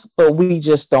help us, but we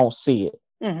just don't see it,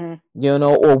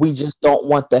 or we just don't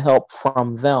want the help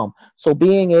from them. So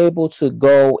being able to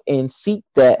go and seek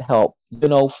that help,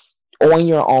 on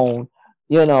your own,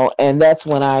 and that's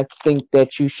when I think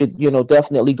that you should,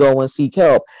 definitely go and seek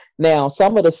help. Now,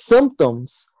 some of the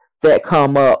symptoms that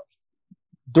come up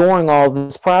during all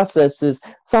this process is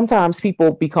sometimes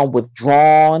people become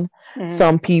withdrawn.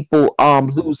 Some people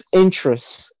lose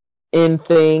interest in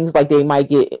things, like they might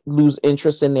lose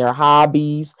interest in their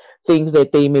hobbies, things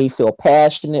that they may feel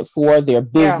passionate for, their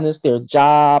business, their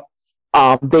job.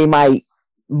 They might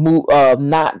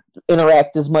not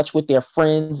interact as much with their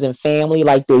friends and family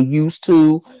like they used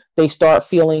to. They start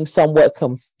feeling somewhat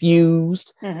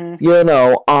confused,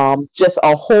 just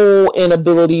a whole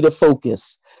inability to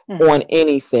focus on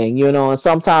anything, and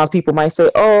sometimes people might say,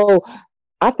 oh,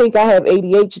 I think I have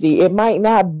ADHD. It might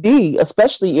not be,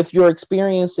 especially if you're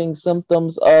experiencing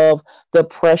symptoms of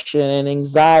depression and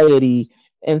anxiety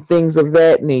and things of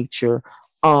that nature.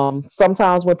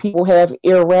 Sometimes when people have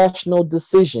irrational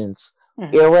decisions,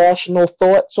 irrational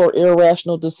thoughts or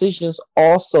irrational decisions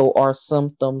also are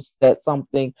symptoms that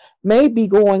something may be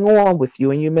going on with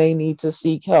you, and you may need to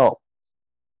seek help.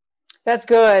 That's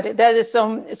good. That is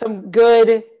some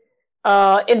good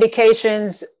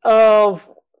indications of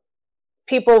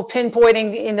people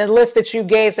pinpointing in the list that you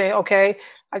gave, saying, okay,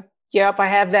 I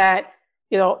have that,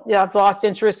 I've lost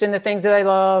interest in the things that I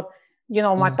love,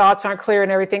 my thoughts aren't clear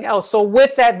and everything else. So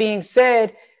with that being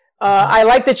said, I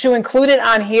like that you included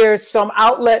on here some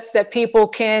outlets that people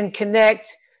can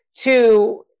connect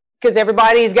to, because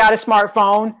everybody's got a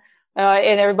smartphone,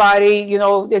 and everybody,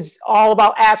 it's all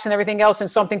about apps and everything else, and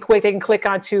something quick they can click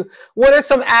onto. What are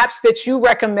some apps that you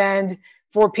recommend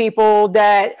for people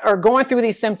that are going through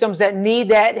these symptoms, that need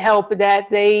that help, that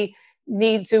they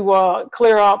need to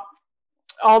clear up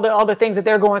all the things that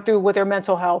they're going through with their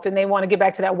mental health, and they want to get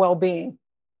back to that well-being?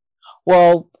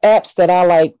 Well, apps that I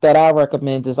like, that I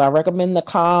recommend, is I recommend the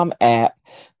Calm app.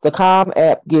 The Calm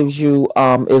app gives you,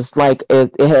 is like,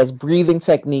 it has breathing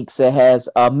techniques, it has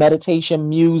meditation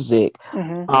music,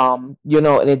 and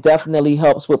it definitely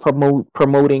helps with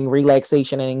promoting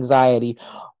relaxation and anxiety.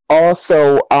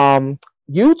 Also,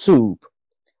 YouTube,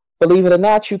 believe it or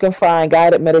not, you can find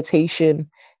guided meditation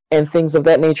and things of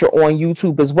that nature on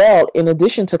YouTube as well, in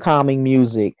addition to calming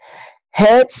music.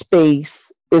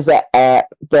 Headspace is an app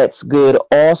that's good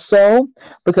also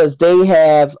because they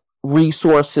have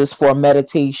resources for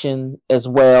meditation as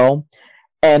well.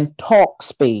 And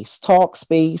Talkspace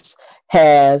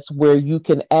has where you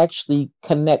can actually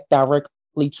connect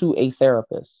directly to a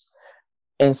therapist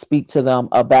and speak to them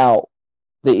about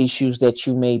the issues that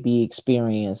you may be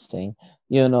experiencing.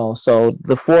 So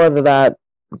the four that I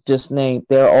just named,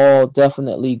 they're all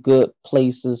definitely good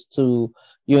places to,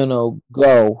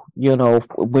 go,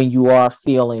 when you are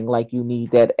feeling like you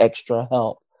need that extra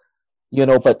help.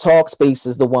 But Talkspace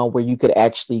is the one where you could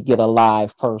actually get a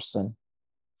live person.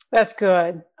 That's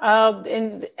good.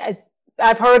 And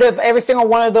I've heard of every single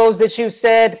one of those that you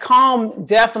said. Calm,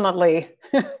 definitely.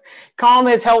 Calm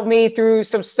has helped me through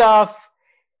some stuff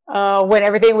when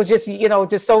everything was just,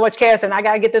 just so much chaos and I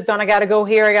got to get this done. I got to go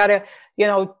here. I got to,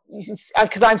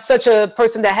 because I'm such a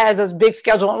person that has this big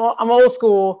schedule. I'm old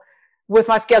school with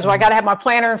my schedule. I got to have my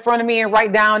planner in front of me and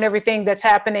write down everything that's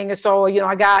happening. And so,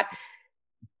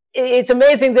 it's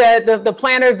amazing that the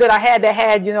planners that I had,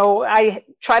 I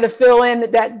try to fill in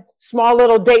that small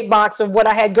little date box of what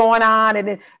I had going on and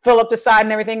then fill up the side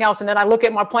and everything else. And then I look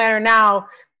at my planner now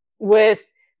with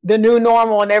the new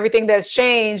normal and everything that's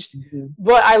changed. Mm-hmm.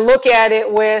 But I look at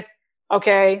it with,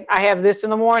 okay, I have this in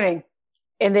the morning.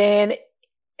 And then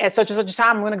at such and such a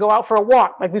time, I'm going to go out for a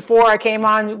walk. Like before I came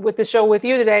on with the show with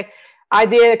you today, I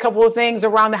did a couple of things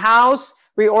around the house,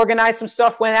 reorganized some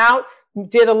stuff, went out,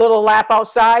 did a little lap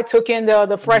outside, took in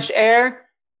the fresh air.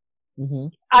 Mm-hmm.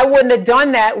 I wouldn't have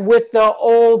done that with the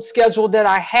old schedule that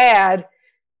I had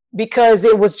because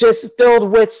it was just filled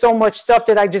with so much stuff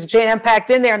that I just jam-packed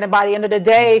in there. And then by the end of the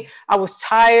day, I was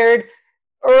tired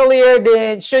earlier than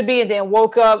it should be, and then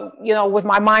woke up, with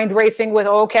my mind racing with,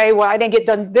 okay, well, I didn't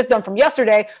get this done from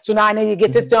yesterday, so now I need to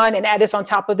get this done and add this on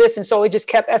top of this. And so it just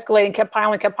kept escalating, kept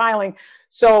piling.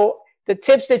 So the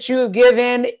tips that you have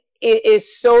given, it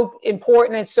is so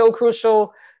important and so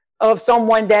crucial of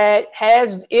someone that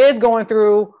is going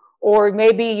through or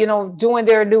maybe, doing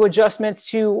their new adjustments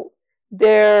to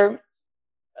their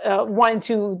wanting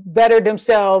to better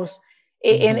themselves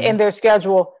in their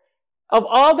schedule. Of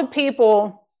all the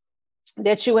people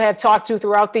that you have talked to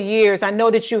throughout the years, I know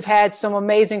that you've had some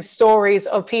amazing stories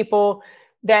of people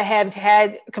that have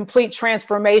had complete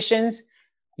transformations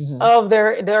of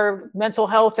their mental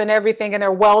health and everything and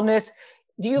their wellness.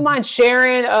 Do you mind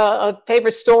sharing a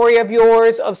favorite story of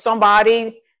yours of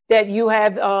somebody that you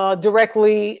have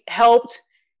directly helped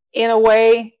in a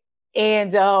way,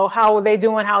 and how are they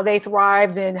doing, how they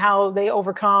thrived, and how they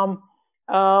overcome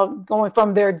going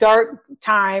from their dark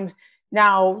time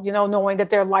now, knowing that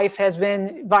their life has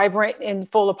been vibrant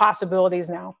and full of possibilities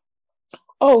now?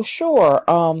 Oh, sure.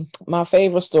 My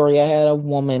favorite story, I had a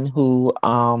woman who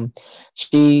I'm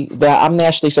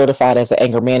nationally certified as an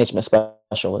anger management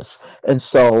specialist. And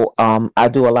so I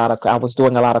was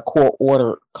doing a lot of court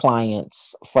order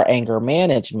clients for anger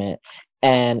management.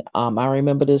 And I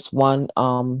remember this one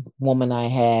woman I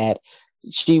had,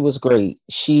 she was great.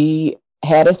 She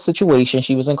had a situation,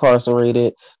 she was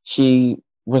incarcerated, she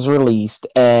was released,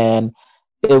 and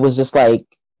it was just like,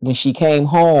 when she came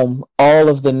home, all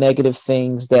of the negative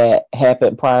things that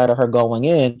happened prior to her going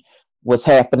in was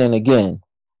happening again.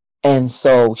 And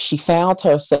so she found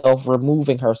herself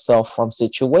removing herself from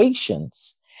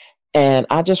situations. And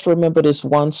I just remember this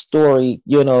one story,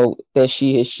 that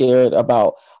she had shared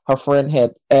about her friend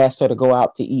had asked her to go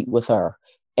out to eat with her.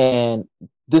 And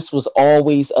this was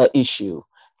always an issue.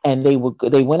 And they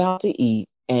went out to eat,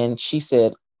 and she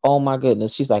said, oh my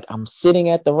goodness. She's like, I'm sitting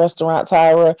at the restaurant,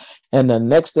 Tyra, and the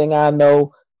next thing I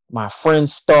know, my friend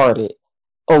started,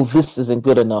 oh, this isn't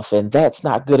good enough, and that's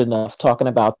not good enough, talking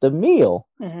about the meal.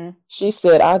 Mm-hmm. She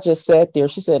said, I just sat there.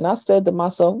 She said, and I said to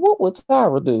myself, what would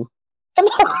Tyra do? And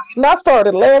I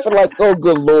started laughing like, oh,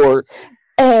 good Lord.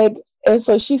 And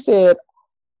so she said,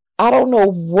 I don't know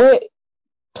what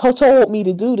told me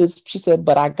to do this. She said,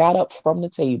 but I got up from the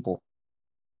table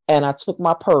and I took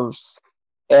my purse.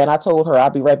 And I told her, I'll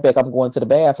be right back. I'm going to the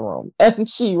bathroom. And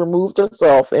she removed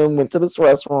herself and went to this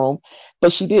restroom.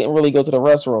 But she didn't really go to the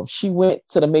restroom. She went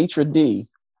to the maitre d'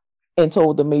 and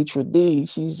told the maitre d',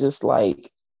 she's just like,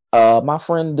 my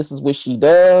friend, this is what she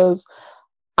does.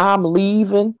 I'm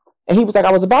leaving. And he was like,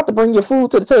 I was about to bring your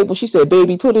food to the table. She said,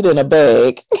 baby, put it in a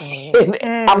bag. And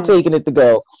I'm taking it to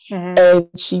go. Mm-hmm.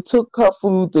 And she took her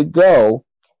food to go.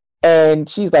 And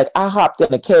she's like, I hopped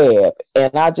in a cab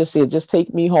and I just said, just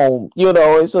take me home,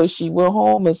 and so she went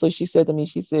home. And so she said to me,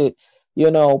 she said,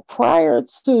 prior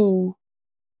to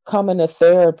coming to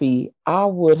therapy, I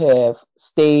would have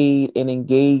stayed and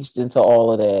engaged into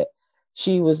all of that.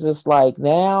 She was just like,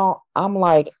 now I'm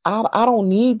like, I don't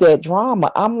need that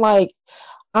drama. I'm like,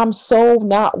 I'm so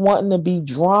not wanting to be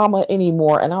drama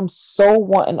anymore, and I'm so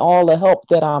wanting all the help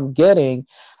that I'm getting.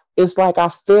 It's like I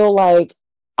feel like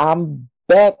I'm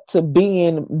back to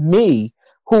being me,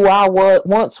 who I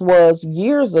once was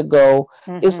years ago.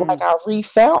 It's like I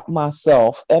refound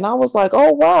myself, and I was like,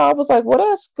 oh wow. I was like, well,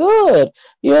 that's good.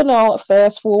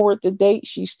 Fast forward the date,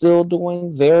 she's still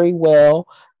doing very well,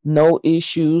 no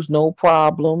issues, no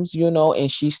problems,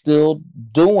 and she's still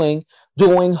doing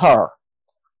her.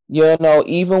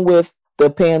 Even with the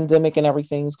pandemic and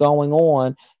everything's going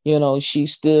on,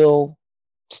 she's still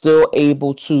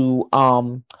able to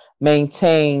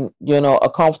maintain, a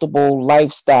comfortable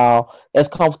lifestyle, as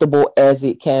comfortable as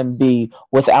it can be,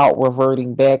 without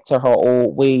reverting back to her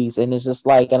old ways. And it's just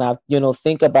like, and I,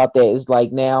 think about that. It's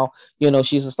like now,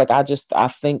 she's just like, I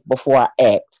think before I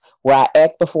act. Where I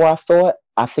act before I thought,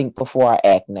 I think before I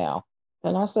act now.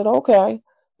 And I said, okay.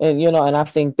 And I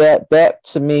think that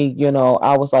to me,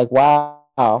 I was like, wow,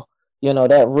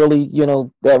 that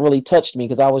really touched me,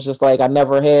 because I was just like, I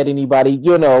never had anybody,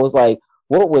 it was like,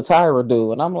 what would Tyra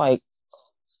do? And I'm like,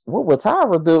 what would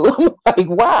Tyra do? I'm like,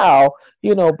 wow,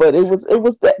 but it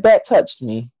was that touched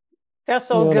me. That's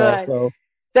so good.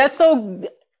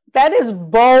 That is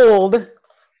bold.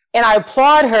 And I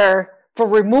applaud her for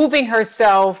removing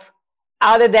herself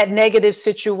out of that negative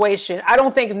situation. I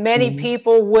don't think many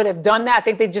people would have done that. I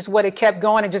think they just would have kept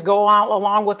going and just go on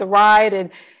along with the ride.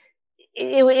 And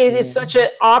it is such an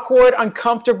awkward,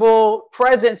 uncomfortable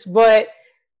presence, but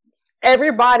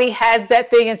everybody has that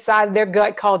thing inside their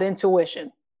gut called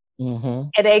intuition.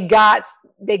 And they got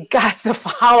to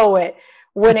follow it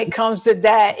when it comes to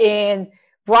that. And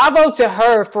bravo to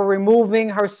her for removing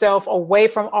herself away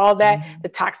from all that, the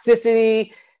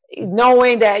toxicity,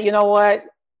 knowing that, what,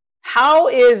 how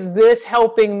is this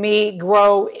helping me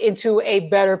grow into a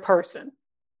better person?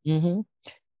 And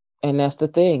that's the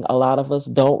thing. A lot of us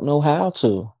don't know how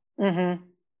to.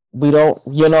 We don't,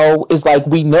 it's like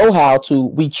we know how to,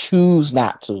 we choose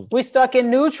not to. We stuck in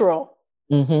neutral.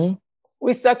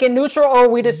 We stuck in neutral, or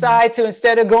we decide to,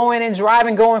 instead of going and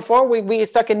driving, going forward, we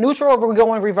stuck in neutral, or we're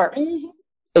going reverse.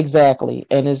 Exactly.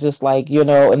 And it's just like, and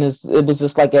it was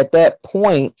just like, at that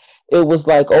point, it was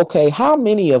like, okay, how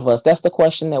many of us, that's the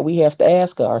question that we have to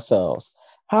ask ourselves.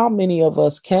 How many of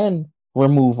us can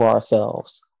remove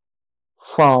ourselves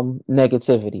from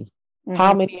negativity?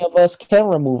 How many of us can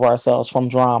remove ourselves from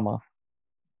drama?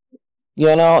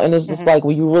 And it's just like,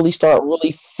 when you really start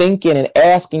really thinking and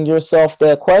asking yourself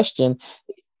that question,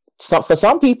 for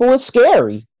some people it's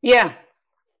scary. Yeah.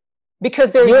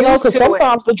 Because they're used to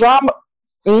sometimes the drama,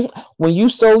 when you're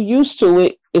so used to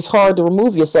it, it's hard to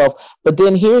remove yourself. But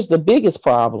then here's the biggest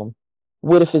problem.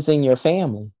 What if it's in your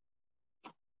family?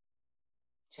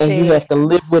 And you have to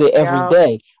live with it every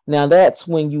day. Now that's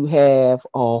when you have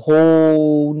a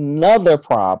whole nother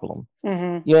problem,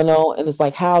 and it's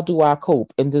like, how do I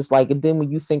cope? And just like, and then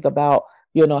when you think about,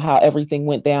 how everything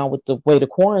went down with the way the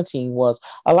quarantine was,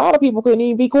 a lot of people couldn't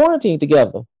even be quarantined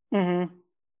together. The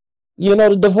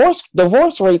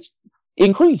divorce rates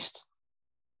increased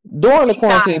during the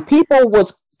quarantine. People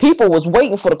was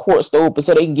waiting for the courts to open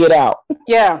so they can get out.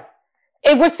 Yeah.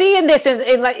 And we're seeing this,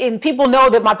 and people know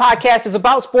that my podcast is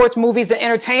about sports, movies, and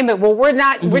entertainment. Well, we're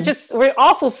not. We're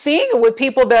also seeing it with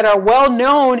people that are well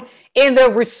known in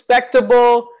their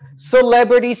respectable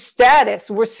celebrity status.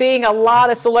 We're seeing a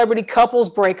lot of celebrity couples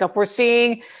break up. We're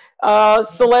seeing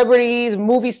celebrities,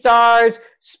 movie stars,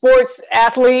 sports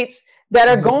athletes that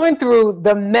are going through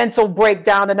the mental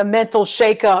breakdown and the mental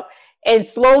shakeup. And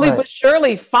slowly but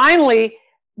surely, finally,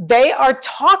 they are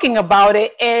talking about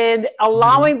it and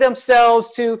allowing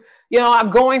themselves to,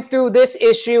 I'm going through this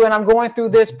issue and I'm going through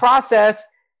this process.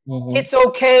 It's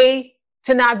okay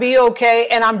to not be okay.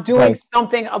 And I'm doing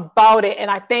something about it.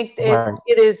 And I think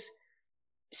it is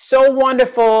so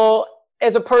wonderful,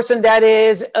 as a person that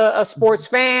is a sports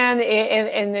fan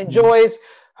and enjoys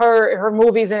her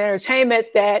movies and entertainment,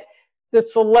 that the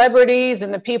celebrities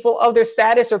and the people of their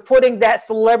status are putting that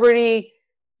celebrity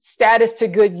status to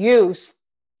good use.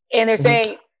 And they're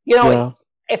saying,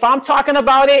 if I'm talking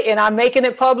about it and I'm making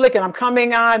it public and I'm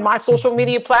coming on my social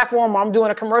media platform, I'm doing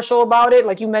a commercial about it,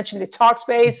 like you mentioned, the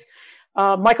Talkspace.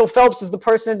 Michael Phelps is the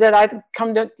person that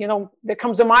that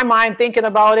comes to my mind thinking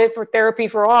about it for Therapy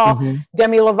for All.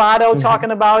 Demi Lovato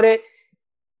talking about it.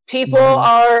 People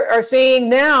are seeing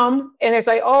them and they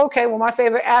say, oh, okay, well, my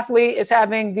favorite athlete is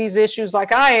having these issues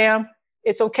like I am.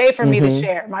 It's okay for me to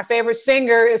share. My favorite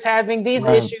singer is having these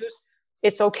issues.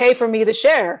 It's okay for me to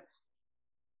share.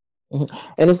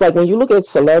 And it's like, when you look at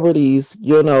celebrities,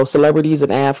 celebrities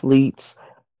and athletes,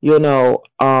 a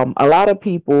lot of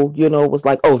people, was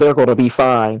like, oh, they're going to be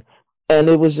fine. And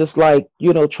it was just like,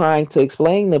 trying to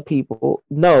explain to people,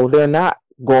 no, they're not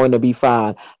going to be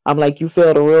fine. I'm like, you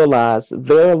fail to realize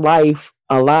their life,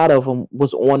 a lot of them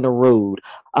was on the road.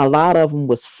 A lot of them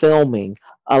was filming.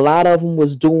 A lot of them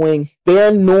was doing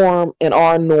their norm, and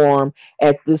our norm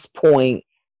at this point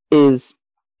is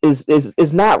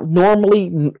not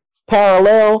normally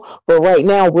parallel, but right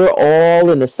now we're all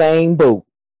in the same boat.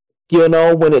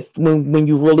 When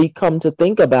you really come to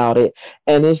think about it.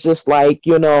 And it's just like,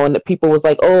 and the people was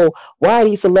like, oh, why are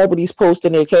these celebrities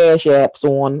posting their cash apps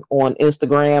on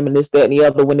Instagram and this, that, and the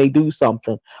other when they do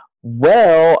something?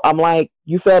 Well, I'm like,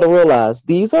 you fail to realize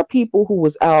these are people who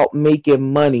was out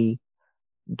making money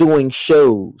doing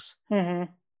shows. Mm-hmm.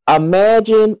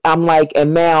 Imagine, I'm like,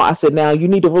 and now I said, now you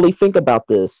need to really think about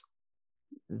this.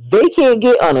 They can't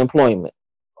get unemployment.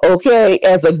 Okay,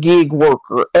 as a gig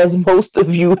worker, as most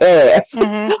of you have.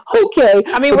 Mm-hmm. Okay,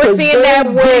 I mean, we're seeing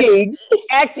that with gigs.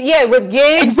 With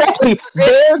gigs, exactly.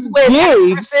 With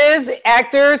gigs, actresses,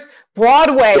 actors.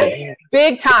 Broadway,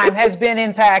 big time, has been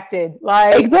impacted.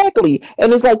 Like exactly,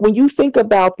 and it's like when you think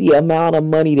about the amount of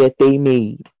money that they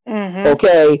made. Mm-hmm.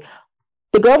 Okay,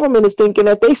 the government is thinking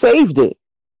that they saved it.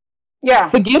 Yeah,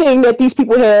 forgetting that these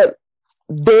people had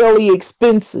daily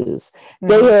expenses. Mm-hmm.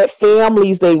 They had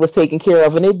families they was taking care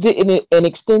of, and it didn't and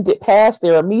extended past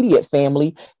their immediate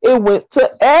family. It went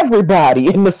to everybody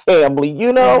in the family,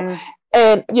 Mm-hmm.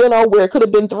 And where it could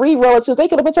have been 3 relatives, they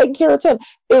could have been taking care of 10.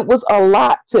 It was a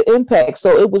lot to impact.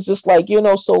 So it was just like,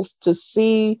 so to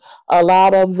see a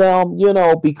lot of them,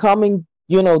 becoming,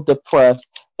 depressed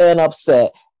and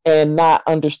upset and not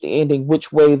understanding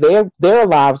which way their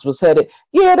lives was headed.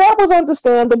 Yeah, that was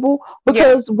understandable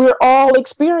because we're all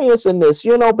experiencing this,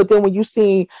 but then when you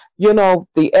see,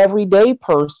 the everyday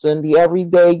person, the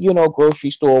everyday,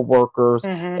 grocery store workers,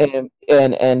 mm-hmm.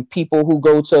 and people who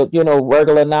go to,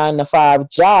 regular 9-to-5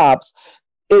 jobs,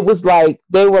 it was like,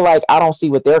 they were like, I don't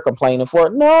see what they're complaining for.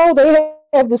 No, they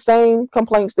have the same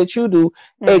complaints that you do,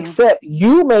 mm-hmm. except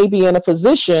you may be in a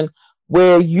position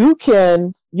where you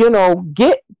can,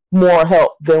 get more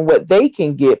help than what they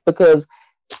can get, because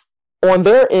on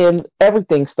their end,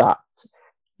 everything stopped,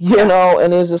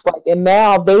 and it's just like, and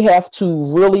now they have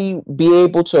to really be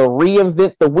able to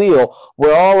reinvent the wheel,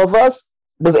 where all of us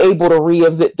was able to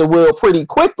reinvent the wheel pretty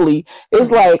quickly. It's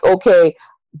mm-hmm. like, okay,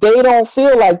 they don't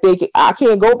feel like I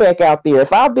can't go back out there.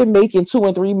 If I've been making $2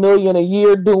 and $3 million a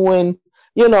year doing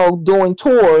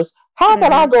tours, how mm-hmm.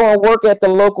 can I go and work at the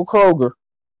local Kroger?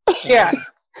 Yeah.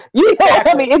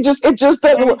 I mean, it just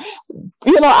doesn't,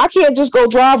 I can't just go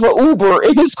drive an Uber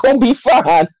and it's going to be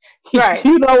fine. Right.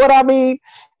 You know what I mean?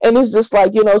 And it's just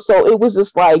like, so it was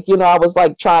just like, I was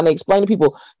like trying to explain to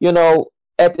people,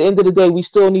 at the end of the day, we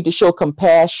still need to show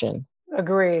compassion.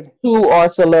 Agreed. To our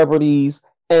celebrities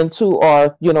and to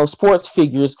our, sports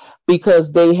figures,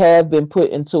 because they have been put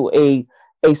into a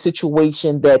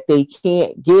situation that they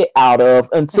can't get out of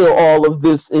until mm-hmm. all of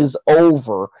this is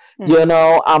over.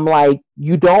 Mm-hmm. I'm like,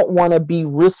 you don't want to be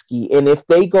risky. And if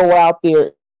they go out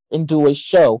there and do a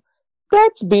show,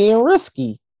 that's being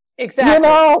risky. Exactly.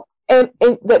 And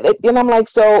I'm like,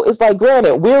 so it's like,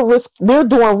 granted, we're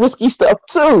doing risky stuff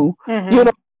too, mm-hmm.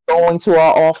 Going to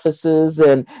our offices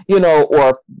and,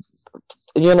 or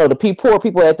the poor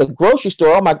people at the grocery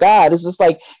store. Oh my God. It's just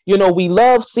like, we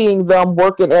love seeing them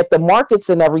working at the markets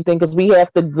and everything, because we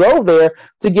have to go there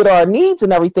to get our needs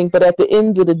and everything. But at the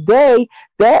end of the day,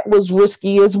 that was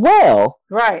risky as well.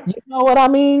 Right. You know what I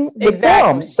mean?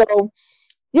 Exactly. So,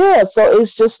 yeah. So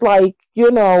it's just like,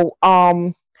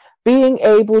 being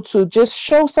able to just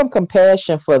show some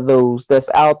compassion for those that's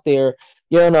out there,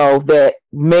 that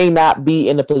may not be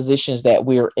in the positions that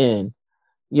we're in.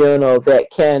 That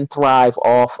can thrive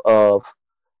off of,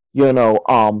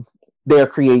 their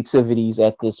creativities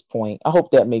at this point. I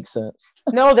hope that makes sense.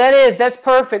 No, that's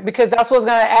perfect, because that's what I was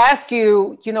going to ask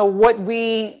you,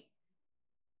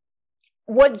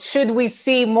 what should we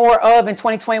see more of in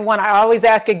 2021? I always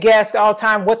ask a guest all the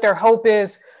time what their hope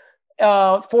is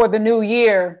for the new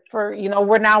year.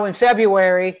 We're now in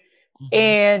February, mm-hmm.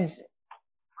 and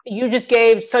you just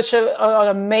gave such an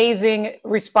amazing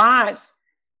response,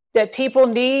 that people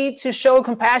need to show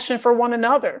compassion for one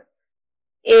another.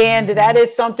 And mm-hmm. that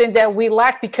is something that we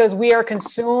lack, because we are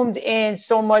consumed in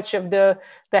so much of the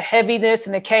heaviness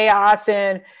and the chaos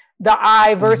and the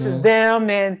I versus mm-hmm.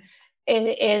 them,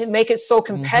 and make it so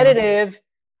competitive. Mm-hmm.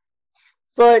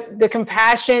 But the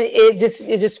compassion, it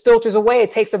just filters away.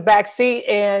 It takes a back seat,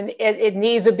 and it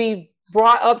needs to be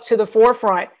brought up to the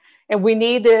forefront. And we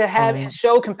need to have mm-hmm.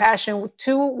 show compassion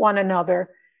to one another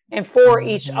and for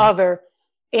mm-hmm. each other.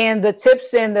 And the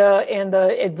tips and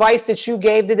the advice that you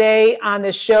gave today on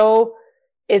the show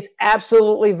is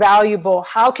absolutely valuable.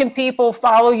 How can people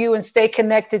follow you and stay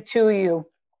connected to you?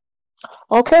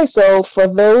 Okay, so for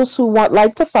those who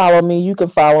like to follow me, you can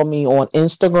follow me on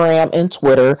Instagram and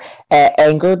Twitter at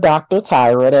Anger Dr.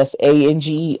 Tyra. That's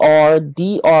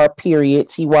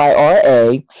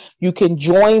ANGERDR.TYRA. You can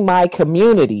join my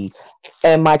community,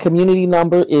 and my community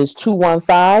number is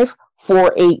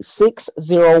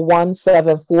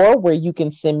 215-486-0174, where you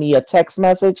can send me a text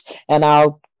message and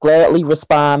I'll gladly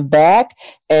respond back.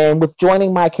 And with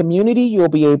joining my community, you'll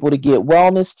be able to get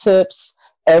wellness tips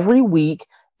every week,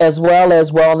 as well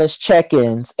as wellness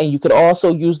check-ins. And you could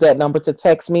also use that number to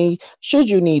text me should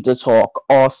you need to talk.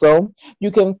 Also,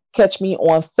 you can catch me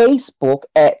on Facebook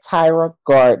at Tyra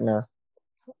Gardner.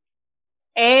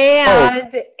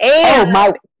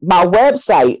 My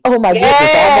website. Oh my goodness,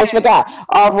 I almost forgot.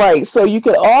 All right, so you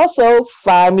can also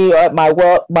find me at my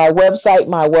website.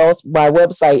 My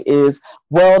website is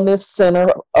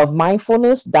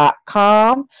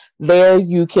wellnesscenterofmindfulness.com. There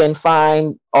you can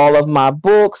find all of my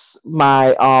books,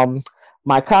 my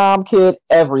comm kit,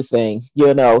 everything,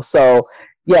 So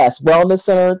yes,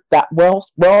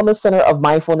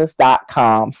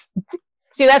 wellnesscenterofmindfulness.com.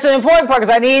 See, that's an important part,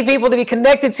 because I need people to be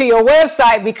connected to your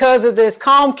website because of this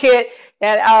calm kit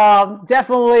that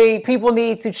definitely people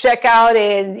need to check out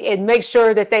and make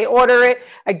sure that they order it.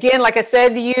 Again, like I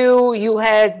said to you, you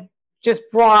had just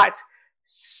brought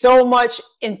so much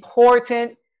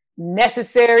important,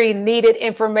 necessary, needed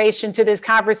information to this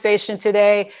conversation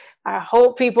today. I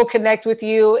hope people connect with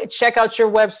you, check out your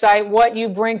website, what you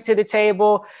bring to the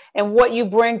table and what you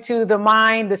bring to the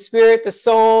mind, the spirit, the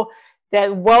soul. That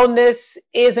wellness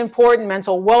is important,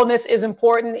 mental wellness is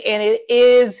important, and it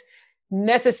is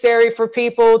necessary for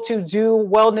people to do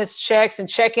wellness checks and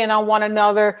check in on one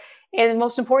another. And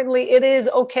most importantly, it is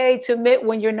okay to admit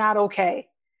when you're not okay,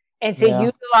 and to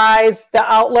utilize the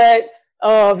outlet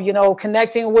of,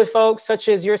 connecting with folks such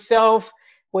as yourself,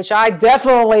 which I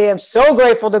definitely am so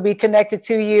grateful to be connected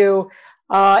to you,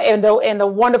 and the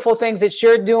wonderful things that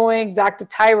you're doing. Dr.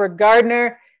 Tyra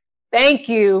Gardner, thank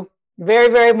you very,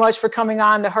 very much for coming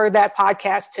on the Heard That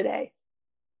podcast today.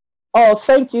 Oh,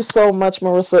 thank you so much,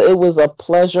 Marissa. It was a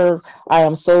pleasure. I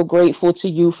am so grateful to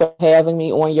you for having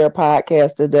me on your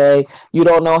podcast today. You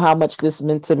don't know how much this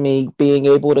meant to me, being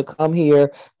able to come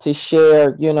here to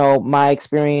share, my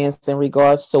experience in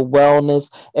regards to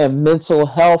wellness and mental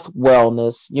health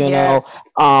wellness.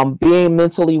 Being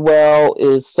mentally well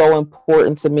is so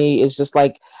important to me. It's just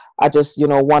like, I just,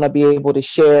 want to be able to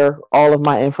share all of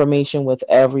my information with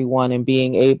everyone, and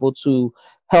being able to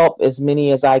help as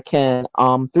many as I can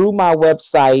through my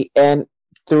website and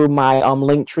through my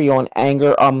link tree on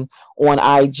Anger on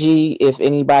IG. If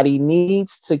anybody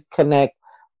needs to connect,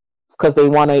 because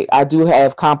I do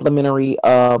have complimentary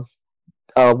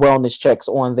wellness checks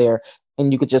on there.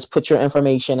 And you could just put your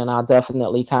information and I'll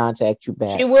definitely contact you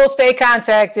back. She will stay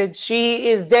contacted. She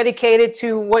is dedicated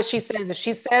to what she says. If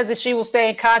she says that she will stay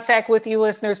in contact with you,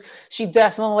 listeners, she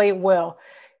definitely will.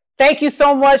 Thank you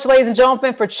so much, ladies and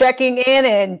gentlemen, for checking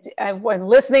in and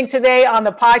listening today on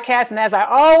the podcast. And as I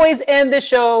always end the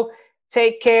show,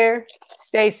 take care,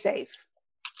 stay safe.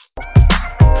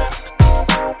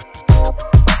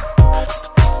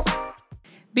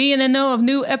 Be in the know of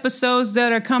new episodes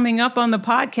that are coming up on the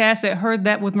podcast at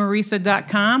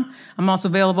heardthatwithmarisa.com. I'm also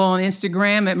available on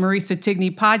Instagram at Marisa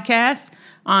Tigney Podcast,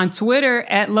 on Twitter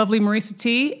at Lovely Marisa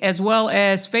T, as well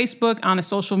as Facebook on a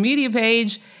social media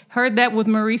page, Heard That with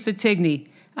Marisa Tigney.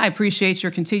 I appreciate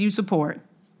your continued support.